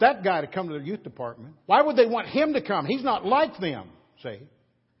wouldn't want that guy to come to the youth department. Why would they want him to come? He's not like them, see.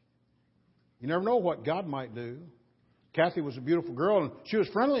 You never know what God might do. Kathy was a beautiful girl, and she was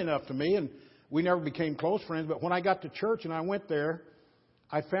friendly enough to me, and we never became close friends. But when I got to church and I went there,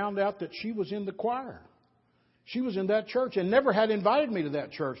 I found out that she was in the choir. She was in that church and never had invited me to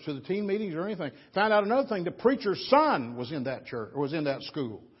that church, to the teen meetings or anything. Found out another thing. The preacher's son was in that church, or was in that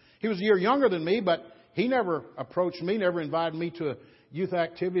school. He was a year younger than me, but he never approached me, never invited me to a youth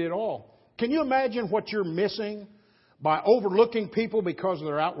activity at all. Can you imagine what you're missing by overlooking people because of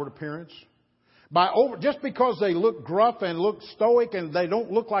their outward appearance? Just because they look gruff and look stoic and they don't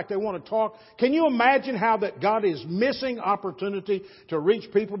look like they want to talk. Can you imagine how that God is missing opportunity to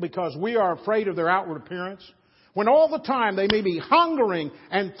reach people because we are afraid of their outward appearance? When all the time they may be hungering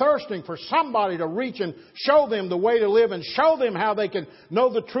and thirsting for somebody to reach and show them the way to live and show them how they can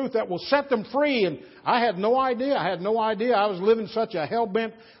know the truth that will set them free. And I had no idea. I was living such a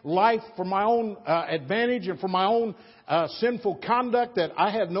hell-bent life for my own advantage and for my own sinful conduct that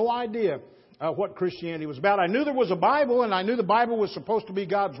I had no idea what Christianity was about. I knew there was a Bible, and I knew the Bible was supposed to be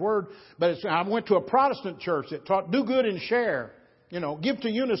God's Word, but I went to a Protestant church that taught do good and share. Give to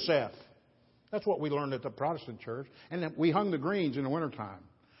UNICEF. That's what we learned at the Protestant church. And we hung the greens in the wintertime.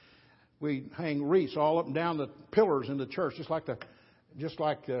 We hang wreaths all up and down the pillars in the church, just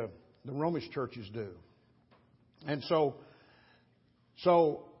like the Romish churches do. And so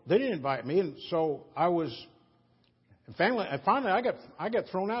they didn't invite me, and so finally I got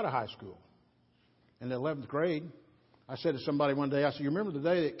thrown out of high school. In the 11th grade, I said to somebody one day, I said, "You remember the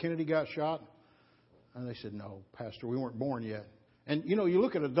day that Kennedy got shot?" And they said, "No, Pastor, we weren't born yet." And, you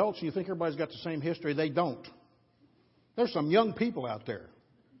look at adults and you think everybody's got the same history. They don't. There's some young people out there.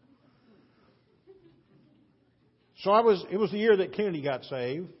 So it was the year that Kennedy got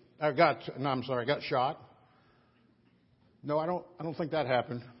shot. No, I don't think that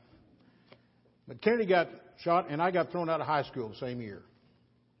happened. But Kennedy got shot and I got thrown out of high school the same year.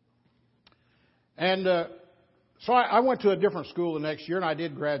 And so I went to a different school the next year, and I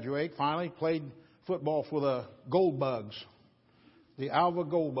did graduate. Finally, played football for the Gold Bugs, the Alva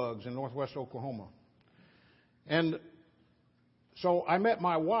Gold Bugs in northwest Oklahoma. And so I met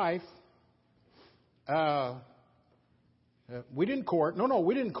my wife. We didn't court. No,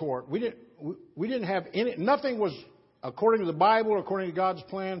 we didn't court. We didn't have any. Nothing was according to the Bible or according to God's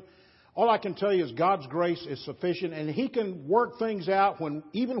plan. All I can tell you is God's grace is sufficient, and He can work things out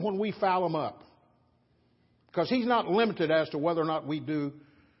even when we foul them up. Because He's not limited as to whether or not we do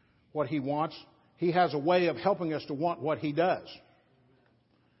what He wants. He has a way of helping us to want what He does.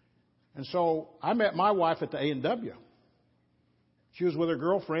 And so I met my wife at the A&W. She was with her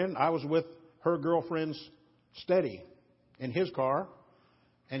girlfriend. I was with her girlfriend's steady in his car.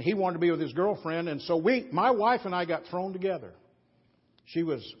 And he wanted to be with his girlfriend. And so my wife and I got thrown together. She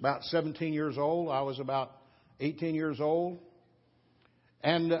was about 17 years old. I was about 18 years old.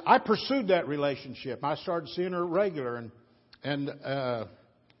 And I pursued that relationship. I started seeing her regular. And I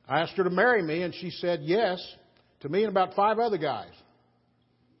asked her to marry me. And she said yes to me and about 5 other guys.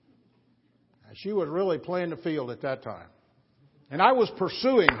 She was really playing the field at that time. And I was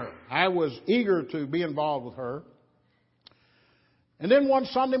pursuing her. I was eager to be involved with her. And then one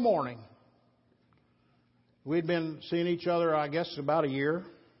Sunday morning, we'd been seeing each other, I guess, about a year.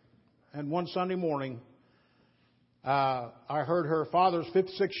 And one Sunday morning, I heard her father's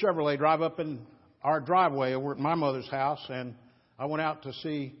 56 Chevrolet drive up in our driveway over at my mother's house. And I went out to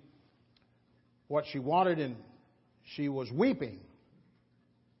see what she wanted, and she was weeping.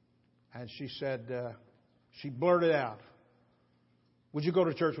 And she said, she blurted out, "Would you go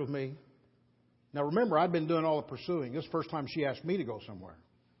to church with me?" Now remember, I'd been doing all the pursuing. This is the first time she asked me to go somewhere.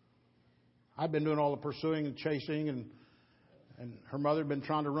 I'd been doing all the pursuing and chasing, and her mother had been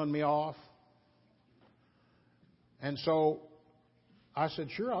trying to run me off. And so I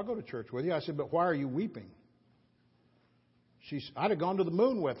said, "Sure, I'll go to church with you." I said, "But why are you weeping?" I'd have gone to the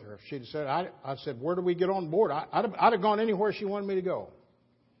moon with her. She'd said, I said, "Where do we get on board?" I'd have gone anywhere she wanted me to go.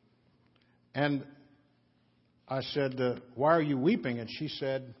 And I said, "Why are you weeping?" And she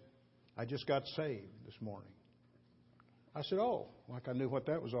said, "I just got saved this morning." I said, "Oh," like I knew what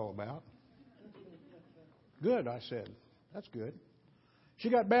that was all about. "Good," I said. "That's good." She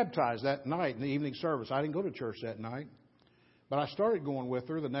got baptized that night in the evening service. I didn't go to church that night. But I started going with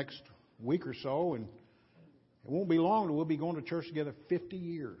her the next week or so, and it won't be long till we'll be going to church together 50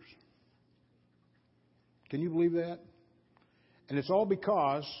 years. Can you believe that? And it's all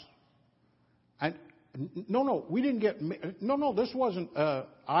because... we didn't get... No, this wasn't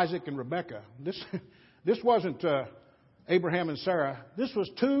Isaac and Rebecca. This wasn't Abraham and Sarah. This was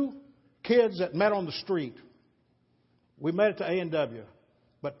two kids that met on the street. We met at the A&W.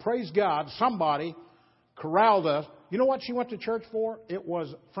 But praise God, somebody corralled us. You know what she went to church for? It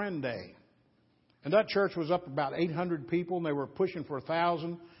was Friend Day. And that church was up about 800 people, and they were pushing for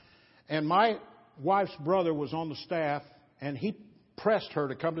 1,000. And my wife's brother was on the staff, and he pressed her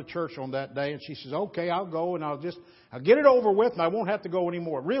to come to church on that day. And she says, okay, I'll go, and I'll get it over with, and I won't have to go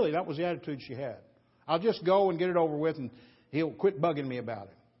anymore. Really, that was the attitude she had. I'll just go and get it over with, and he'll quit bugging me about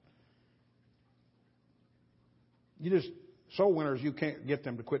it. Soul winners, you can't get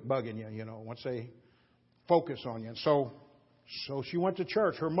them to quit bugging you, once they focus on you. And so she went to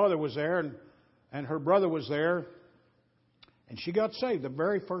church. Her mother was there, and her brother was there. And she got saved the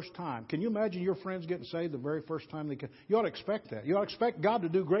very first time. Can you imagine your friends getting saved the very first time they can? You ought to expect that. You ought to expect God to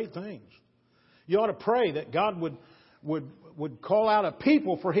do great things. You ought to pray that God would call out a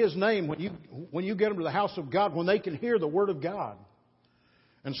people for His name when you get them to the house of God, when they can hear the Word of God.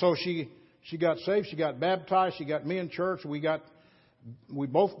 And so she got saved. She got baptized. She got me in church.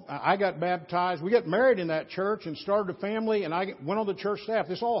 I got baptized. We got married in that church and started a family, and I went on the church staff.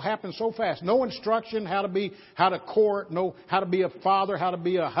 This all happened so fast. No instruction, how to court, how to be a father, how to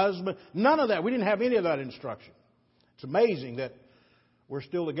be a husband. None of that. We didn't have any of that instruction. It's amazing that we're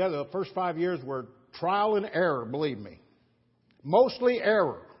still together. The first 5 years were trial and error, believe me. Mostly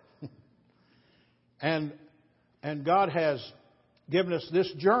error. And God has given us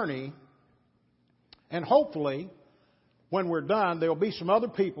this journey, and hopefully, when we're done, there'll be some other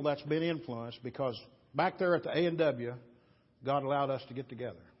people that's been influenced, because back there at the A&W, God allowed us to get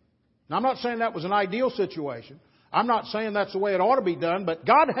together. Now, I'm not saying that was an ideal situation. I'm not saying that's the way it ought to be done, but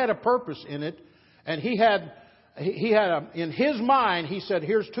God had a purpose in it, and He had in His mind, He said,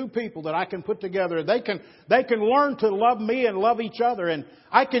 here's two people that I can put together. They can learn to love me and love each other, and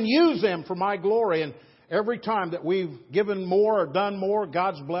I can use them for my glory. And every time that we've given more or done more,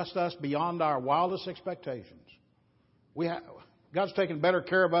 God's blessed us beyond our wildest expectations. God's taken better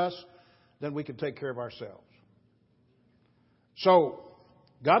care of us than we can take care of ourselves. So,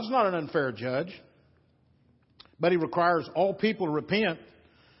 God's not an unfair judge, but He requires all people to repent,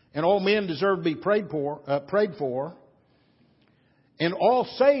 and all men deserve to be prayed for. And all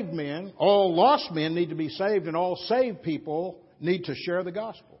saved men, all lost men need to be saved, and all saved people need to share the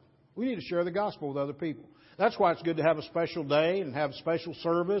gospel. We need to share the gospel with other people. That's why it's good to have a special day and have a special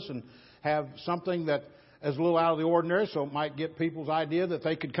service and have something that is a little out of the ordinary, so it might get people's idea that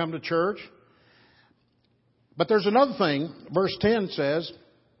they could come to church. But there's another thing. Verse 10 says,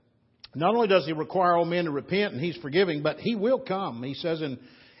 not only does He require all men to repent and He's forgiving, but He will come. He says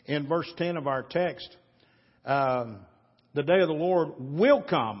in verse 10 of our text, the day of the Lord will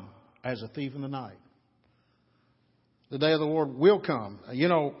come as a thief in the night. The day of the Lord will come.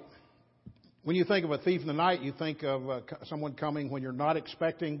 When you think of a thief in the night, you think of someone coming when you're not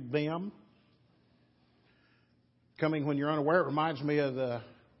expecting them. Coming when you're unaware. It reminds me of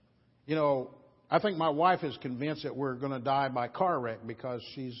I think my wife is convinced that we're going to die by car wreck because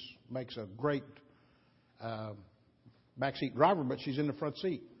she makes a great backseat driver, but she's in the front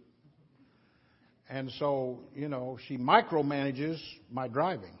seat. And so, she micromanages my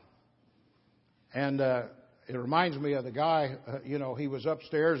driving. And it reminds me of the guy, he was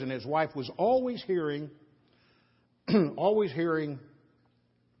upstairs and his wife was always hearing a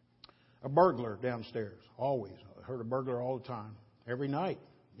burglar downstairs. Always. I heard a burglar all the time. Every night,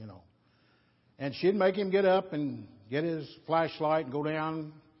 And she'd make him get up and get his flashlight and go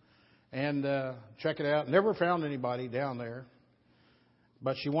down and check it out. Never found anybody down there.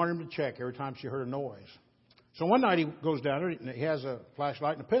 But she wanted him to check every time she heard a noise. So one night he goes down there and he has a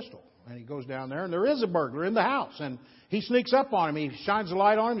flashlight and a pistol. And he goes down there and there is a burglar in the house. And he sneaks up on him. He shines the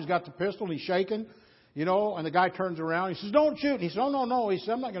light on him. He's got the pistol and he's shaking. And the guy turns around. He says, don't shoot. And he says, oh, no. He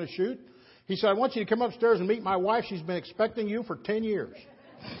said, I'm not going to shoot. He said, I want you to come upstairs and meet my wife. She's been expecting you for 10 years.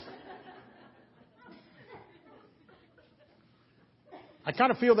 I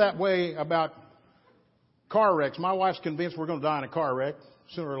kind of feel that way about car wrecks. My wife's convinced we're going to die in a car wreck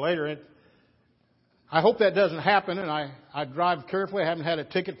sooner or later. I hope that doesn't happen, and I drive carefully. I haven't had a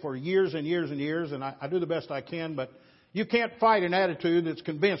ticket for years and years and years, and I do the best I can. But you can't fight an attitude that's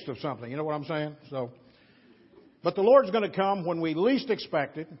convinced of something. You know what I'm saying? But the Lord's going to come when we least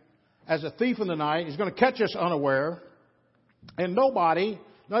expect it, as a thief in the night. He's going to catch us unaware. And nobody,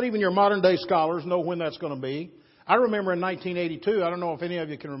 not even your modern day scholars, know when that's going to be. I remember in 1982, I don't know if any of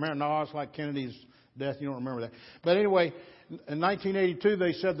you can remember. No, it's like Kennedy's death. You don't remember that. But anyway, in 1982,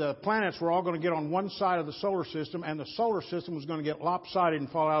 they said the planets were all going to get on one side of the solar system, and the solar system was going to get lopsided and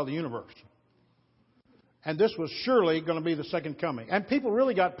fall out of the universe. And this was surely going to be the second coming. And people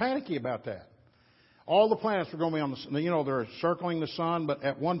really got panicky about that. All the planets were going to be on the, they're circling the sun, but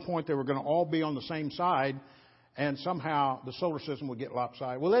at one point they were going to all be on the same side, and somehow the solar system would get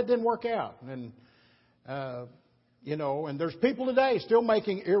lopsided. Well, that didn't work out. And, and there's people today still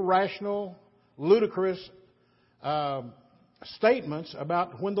making irrational, ludicrous statements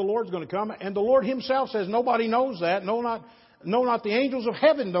about when the Lord's going to come. And the Lord Himself says nobody knows that. No, not the angels of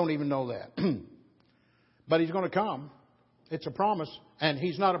heaven don't even know that. But He's going to come. It's a promise. And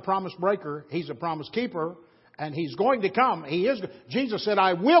He's not a promise breaker. He's a promise keeper. And He's going to come. Jesus said,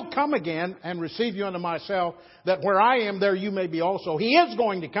 I will come again and receive you unto myself, that where I am, there you may be also. He is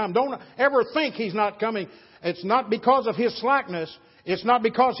going to come. Don't ever think He's not coming. It's not because of His slackness. It's not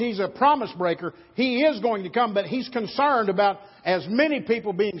because He's a promise breaker. He is going to come, but He's concerned about as many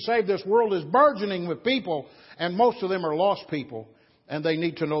people being saved. This world is burgeoning with people, and most of them are lost people, and they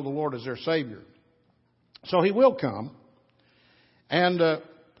need to know the Lord as their Savior. So He will come. And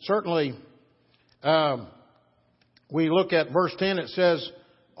certainly, we look at verse 10. It says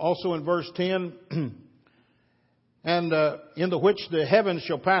also in verse 10, and in the which the heavens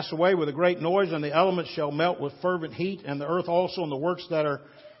shall pass away with a great noise, and the elements shall melt with fervent heat, and the earth also and the works that are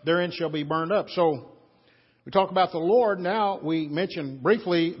therein shall be burned up. So we talk about the Lord. Now we mention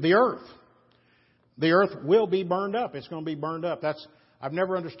briefly the earth. The earth will be burned up. It's going to be burned up. I've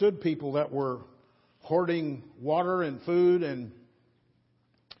never understood people that were hoarding water and food and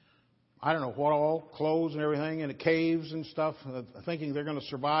I don't know what all, clothes and everything, in the caves and stuff, thinking they're going to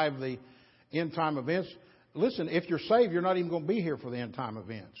survive the end time events. Listen, if you're saved, you're not even going to be here for the end time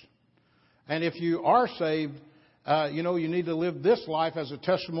events. And if you are saved, you need to live this life as a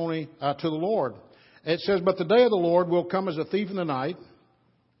testimony to the Lord. It says, but the day of the Lord will come as a thief in the night.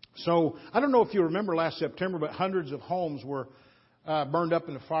 So I don't know if you remember last September, but hundreds of homes were burned up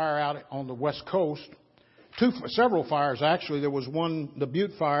in a fire out on the West Coast. Several fires, actually. There was one, the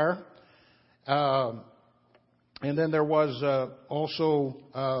Butte fire. And then there was also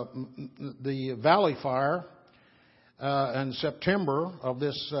the Valley Fire in September of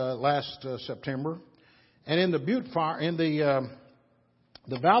this last September. And in the Butte Fire, in the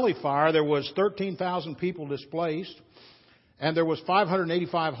Valley Fire, there was 13,000 people displaced, and there was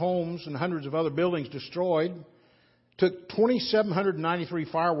 585 homes and hundreds of other buildings destroyed. Took 2,793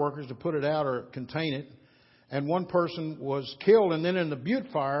 fire workers to put it out or contain it, and one person was killed. And then in the Butte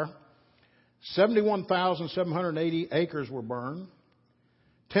Fire, 71,780 acres were burned.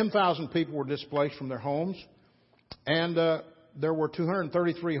 10,000 people were displaced from their homes. And there were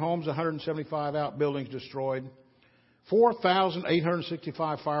 233 homes, 175 outbuildings destroyed.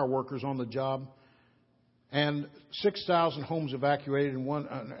 4,865 fire workers on the job. And 6,000 homes evacuated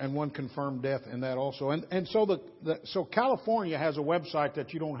and one confirmed death in that also. And so California has a website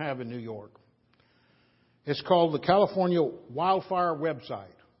that you don't have in New York. It's called the California Wildfire Website.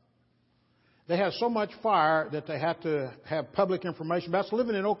 They have so much fire that they have to have public information. That's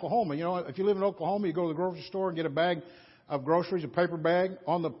living in Oklahoma. You know, if you live in Oklahoma, you go to the grocery store and get a bag of groceries, a paper bag.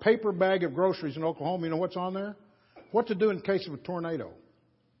 On the paper bag of groceries in Oklahoma, you know what's on there? What to do in case of a tornado.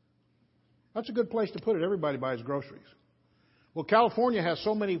 That's a good place to put it. Everybody buys groceries. Well, California has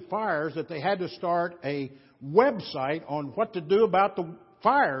so many fires that they had to start a website on what to do about the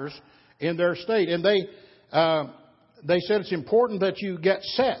fires in their state. And they said it's important that you get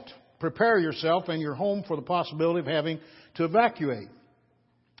set. Prepare yourself and your home for the possibility of having to evacuate.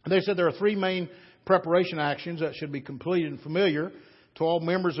 They said there are three main preparation actions that should be completed and familiar to all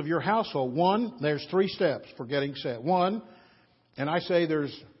members of your household. One, there's 3 steps for getting set. One, and I say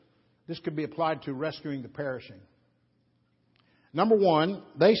this could be applied to rescuing the perishing. Number 1,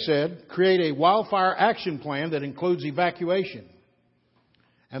 they said, create a wildfire action plan that includes evacuation.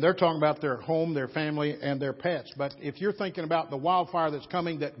 And they're talking about their home, their family, and their pets. But if you're thinking about the wildfire that's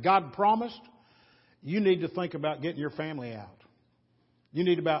coming that God promised, you need to think about getting your family out. You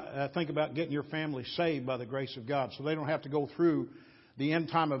need to think about getting your family saved by the grace of God so they don't have to go through the end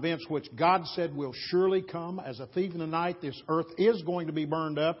time events which God said will surely come as a thief in the night. This earth is going to be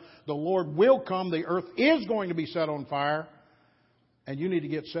burned up. The Lord will come. The earth is going to be set on fire. And you need to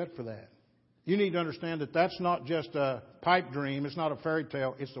get set for that. You need to understand that that's not just a pipe dream. It's not a fairy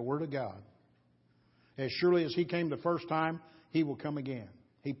tale. It's the Word of God. As surely as He came the first time, He will come again.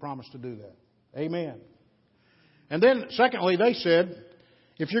 He promised to do that. Amen. And then, secondly, they said,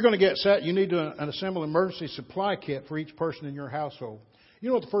 if you're going to get set, you need to assemble an emergency supply kit for each person in your household. You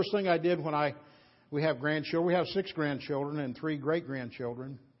know what the first thing I did when we have grandchildren? We have 6 grandchildren and 3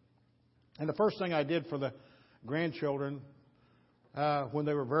 great-grandchildren. And the first thing I did for the grandchildren when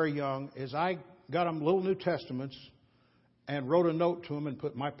they were very young is I got them little New Testaments and wrote a note to them and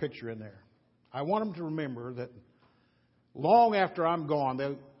put my picture in there. I want them to remember that long after I'm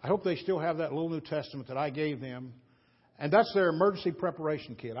gone, I hope they still have that little New Testament that I gave them. And that's their emergency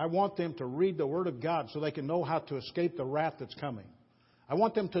preparation kit. I want them to read the Word of God so they can know how to escape the wrath that's coming. I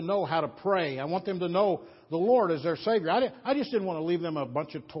want them to know how to pray. I want them to know the Lord as their Savior. I just didn't want to leave them a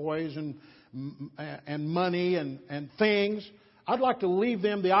bunch of toys and money and things. I'd like to leave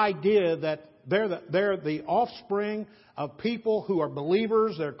them the idea that they're the offspring of people who are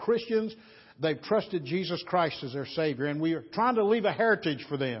believers, they're Christians, they've trusted Jesus Christ as their Savior, and we are trying to leave a heritage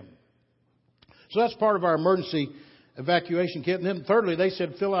for them. So that's part of our emergency evacuation kit. And then thirdly, they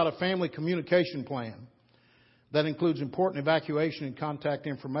said fill out a family communication plan. That includes important evacuation and contact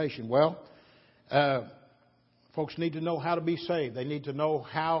information. Well, folks need to know how to be saved. They need to know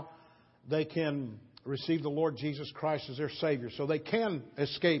how they can receive the Lord Jesus Christ as their Savior so they can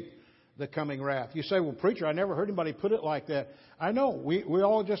escape the coming wrath. You say, well, preacher, I never heard anybody put it like that. I know. We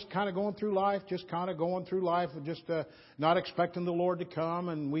all just kind of going through life, and just not expecting the Lord to come,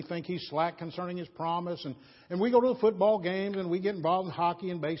 and we think He's slack concerning His promise. And we go to the football games, and we get involved in hockey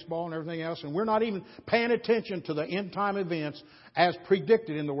and baseball and everything else, and we're not even paying attention to the end-time events as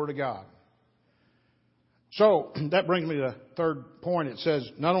predicted in the Word of God. So that brings me to the third point. It says,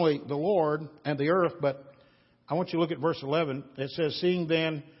 not only the Lord and the earth, but I want you to look at verse 11. It says, seeing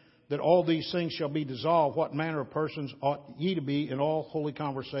then that all these things shall be dissolved, what manner of persons ought ye to be in all holy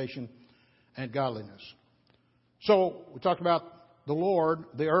conversation and godliness? So we talked about the Lord,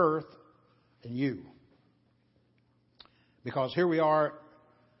 the earth, and you. Because here we are,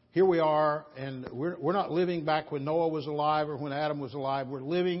 and we're not living back when Noah was alive or when Adam was alive. We're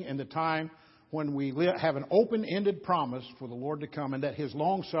living in the time when we have an open-ended promise for the Lord to come, and that His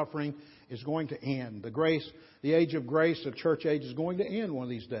long-suffering is going to end. The age of grace, the church age, is going to end one of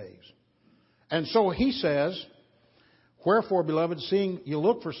these days. And so He says, wherefore, beloved, seeing you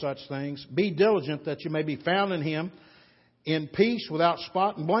look for such things, be diligent that you may be found in Him in peace, without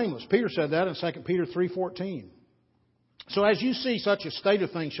spot and blameless. Peter said that in 2 Peter 3:14. So as you see such a state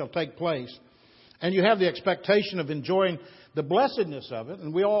of things shall take place, and you have the expectation of enjoying the blessedness of it,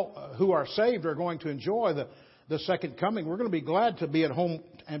 and we all who are saved are going to enjoy the second coming. We're going to be glad to be at home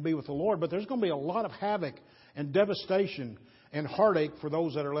and be with the Lord, but there's going to be a lot of havoc and devastation and heartache for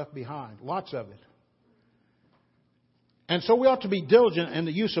those that are left behind. Lots of it. And so we ought to be diligent in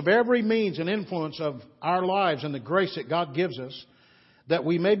the use of every means and influence of our lives and the grace that God gives us, that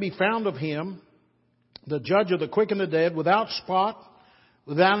we may be found of Him, the judge of the quick and the dead, without spot,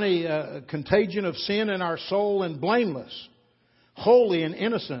 without any contagion of sin in our soul, and blameless, holy and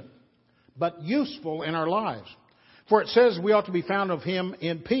innocent, but useful in our lives. For it says we ought to be found of Him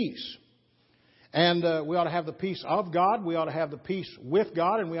in peace. And we ought to have the peace of God, we ought to have the peace with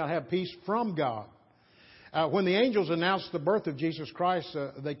God, and we ought to have peace from God. When the angels announced the birth of Jesus Christ,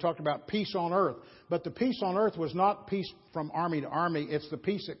 they talked about peace on earth. But the peace on earth was not peace from army to army. It's the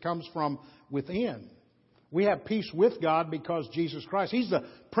peace that comes from within. We have peace with God because Jesus Christ. He's the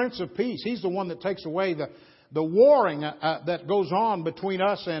Prince of Peace. He's the one that takes away the warring that goes on between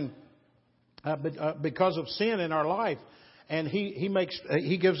us and because of sin in our life. And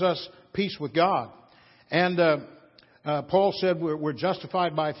He gives us peace with God. And Paul said we're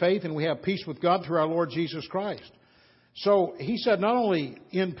justified by faith and we have peace with God through our Lord Jesus Christ. So he said not only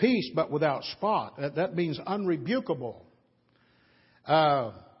in peace but without spot. That means unrebukable.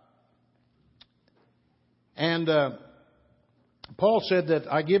 Paul said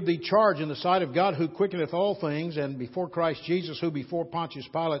that I give thee charge in the sight of God who quickeneth all things, and before Christ Jesus, who before Pontius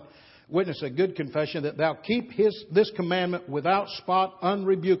Pilate witnessed a good confession, that thou keep this commandment without spot,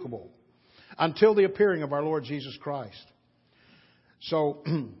 unrebukable, until the appearing of our Lord Jesus Christ. So,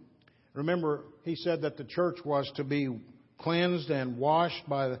 remember, he said that the church was to be cleansed and washed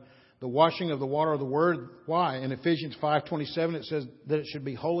by the washing of the water of the Word. Why? In Ephesians 5:27 it says that it should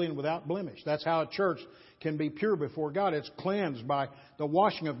be holy and without blemish. That's how a church can be pure before God. It's cleansed by the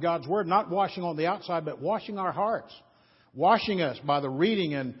washing of God's Word. Not washing on the outside, but washing our hearts. Washing us by the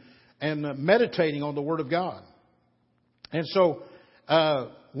reading and meditating on the Word of God. And so,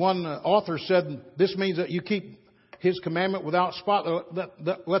 one author said this means that you keep His commandment without spot.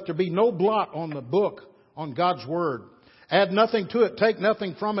 Let there be no blot on the book, on God's Word. Add nothing to it, take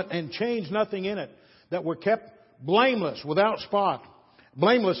nothing from it, and change nothing in it. That we're kept blameless, without spot.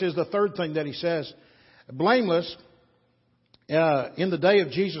 Blameless is the third thing that he says. Blameless in the day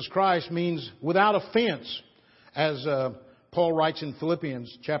of Jesus Christ means without offense, as Paul writes in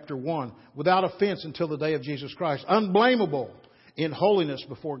Philippians chapter 1. Without offense until the day of Jesus Christ. Unblameable in holiness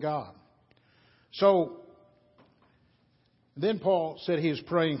before God. So, then Paul said he was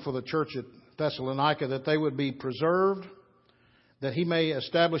praying for the church at Thessalonica that they would be preserved, that He may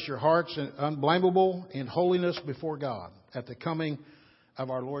establish your hearts unblameable in holiness before God at the coming of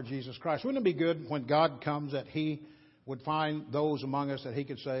our Lord Jesus Christ. Wouldn't it be good when God comes that He would find those among us that He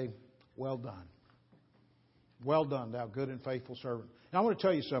could say, well done. Well done, thou good and faithful servant. Now I want to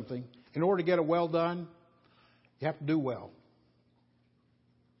tell you something. In order to get a well done, you have to do well.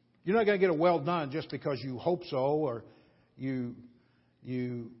 You're not going to get a well done just because you hope so or you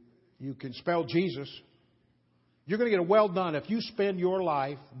can spell Jesus. You're going to get a well done if you spend your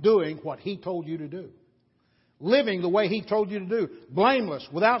life doing what He told you to do. Living the way He told you to do. Blameless,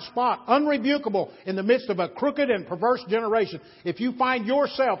 without spot, unrebukable in the midst of a crooked and perverse generation. If you find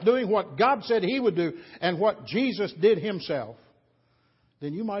yourself doing what God said He would do and what Jesus did Himself,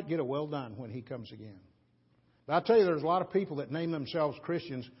 then you might get a well done when He comes again. But I'll tell you, there's a lot of people that name themselves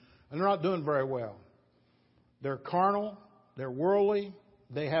Christians and they're not doing very well. They're carnal, they're worldly,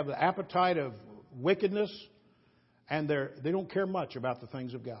 they have the appetite of wickedness, and they don't care much about the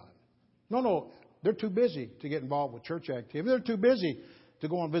things of God. No, they're too busy to get involved with church activity. They're too busy to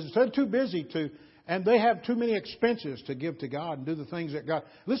go on visits. They're too busy and they have too many expenses to give to God and do the things that God...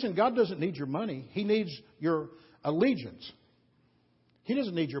 Listen, God doesn't need your money. He needs your allegiance. He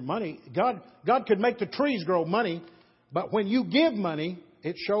doesn't need your money. God could make the trees grow money, but when you give money,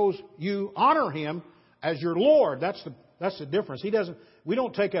 it shows you honor Him as your Lord. That's the difference. We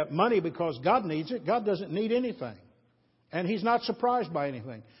don't take up money because God needs it. God doesn't need anything. And He's not surprised by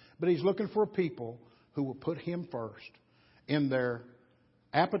anything. But He's looking for people who will put Him first in their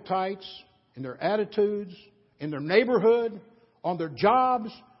appetites, in their attitudes, in their neighborhood, on their jobs.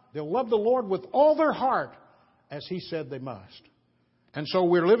 They'll love the Lord with all their heart as He said they must. And so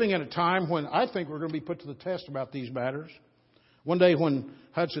we're living in a time when I think we're going to be put to the test about these matters. One day when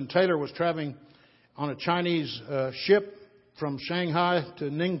Hudson Taylor was traveling on a Chinese ship from Shanghai to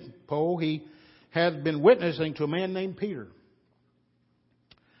Ningpo, he had been witnessing to a man named Peter,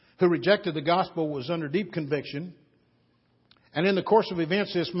 who rejected the gospel, was under deep conviction. And in the course of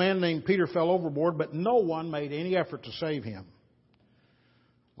events, this man named Peter fell overboard, but no one made any effort to save him.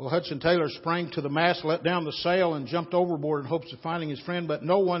 Well, Hudson Taylor sprang to the mast, let down the sail, and jumped overboard in hopes of finding his friend, but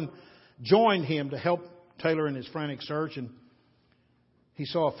no one joined him to help Taylor in his frantic search. And he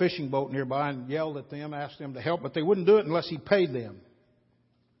saw a fishing boat nearby and yelled at them, asked them to help, but they wouldn't do it unless he paid them.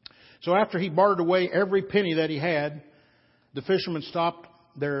 So after he bartered away every penny that he had, the fishermen stopped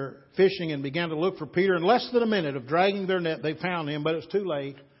their fishing and began to look for Peter. In less than a minute of dragging their net, they found him, but it was too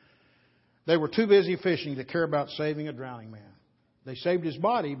late. They were too busy fishing to care about saving a drowning man. They saved his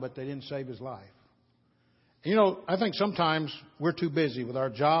body, but they didn't save his life. You know, I think sometimes we're too busy with our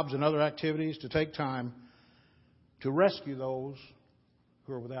jobs and other activities to take time to rescue those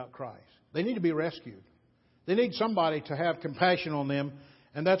who are without Christ. They need to be rescued. They need somebody to have compassion on them.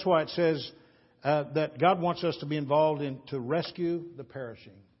 And that's why it says that God wants us to be involved in to rescue the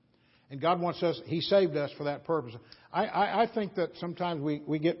perishing. And God wants us, He saved us for that purpose. I think that sometimes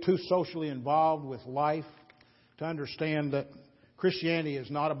we get too socially involved with life to understand that Christianity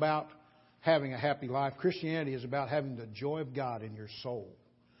is not about having a happy life. Christianity is about having the joy of God in your soul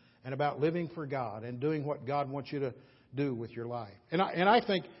and about living for God and doing what God wants you to do with your life. And I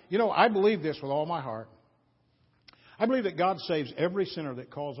think, I believe this with all my heart. I believe that God saves every sinner that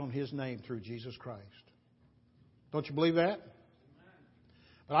calls on His name through Jesus Christ. Don't you believe that?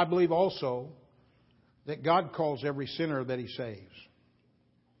 But I believe also that God calls every sinner that He saves.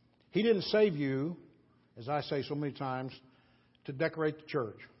 He didn't save you, as I say so many times, to decorate the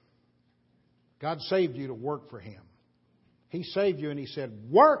church. God saved you to work for Him. He saved you and He said,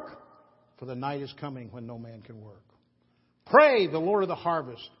 work, for the night is coming when no man can work. Pray the Lord of the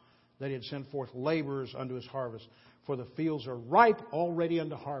harvest that He'd send forth laborers unto His harvest. For the fields are ripe already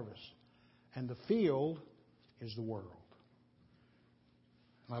unto harvest. And the field is the world.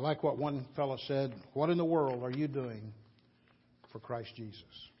 And I like what one fellow said. What in the world are you doing for Christ Jesus?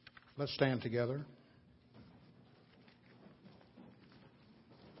 Let's stand together.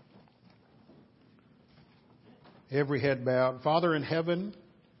 Every head bowed. Father in heaven,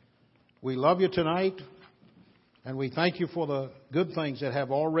 we love You tonight. And we thank You for the good things that have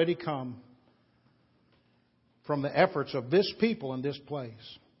already come from the efforts of this people in this place.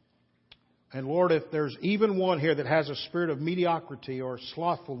 And Lord, if there's even one here that has a spirit of mediocrity or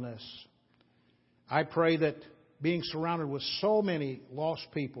slothfulness, I pray that being surrounded with so many lost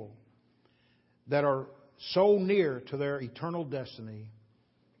people that are so near to their eternal destiny,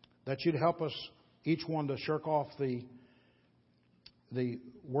 that You'd help us, each one, to shirk off the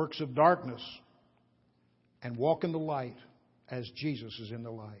works of darkness and walk in the light as Jesus is in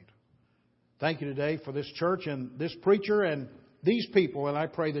the light. Thank You today for this church and this preacher and these people. And I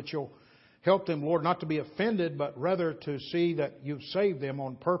pray that You'll Help them, Lord, not to be offended, but rather to see that you've saved them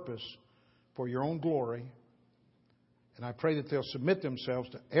on purpose for your own glory. And I pray that they'll submit themselves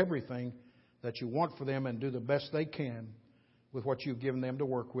to everything that you want for them and do the best they can with what you've given them to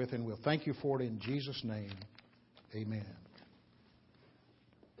work with. And we'll thank you for it in Jesus' name. Amen.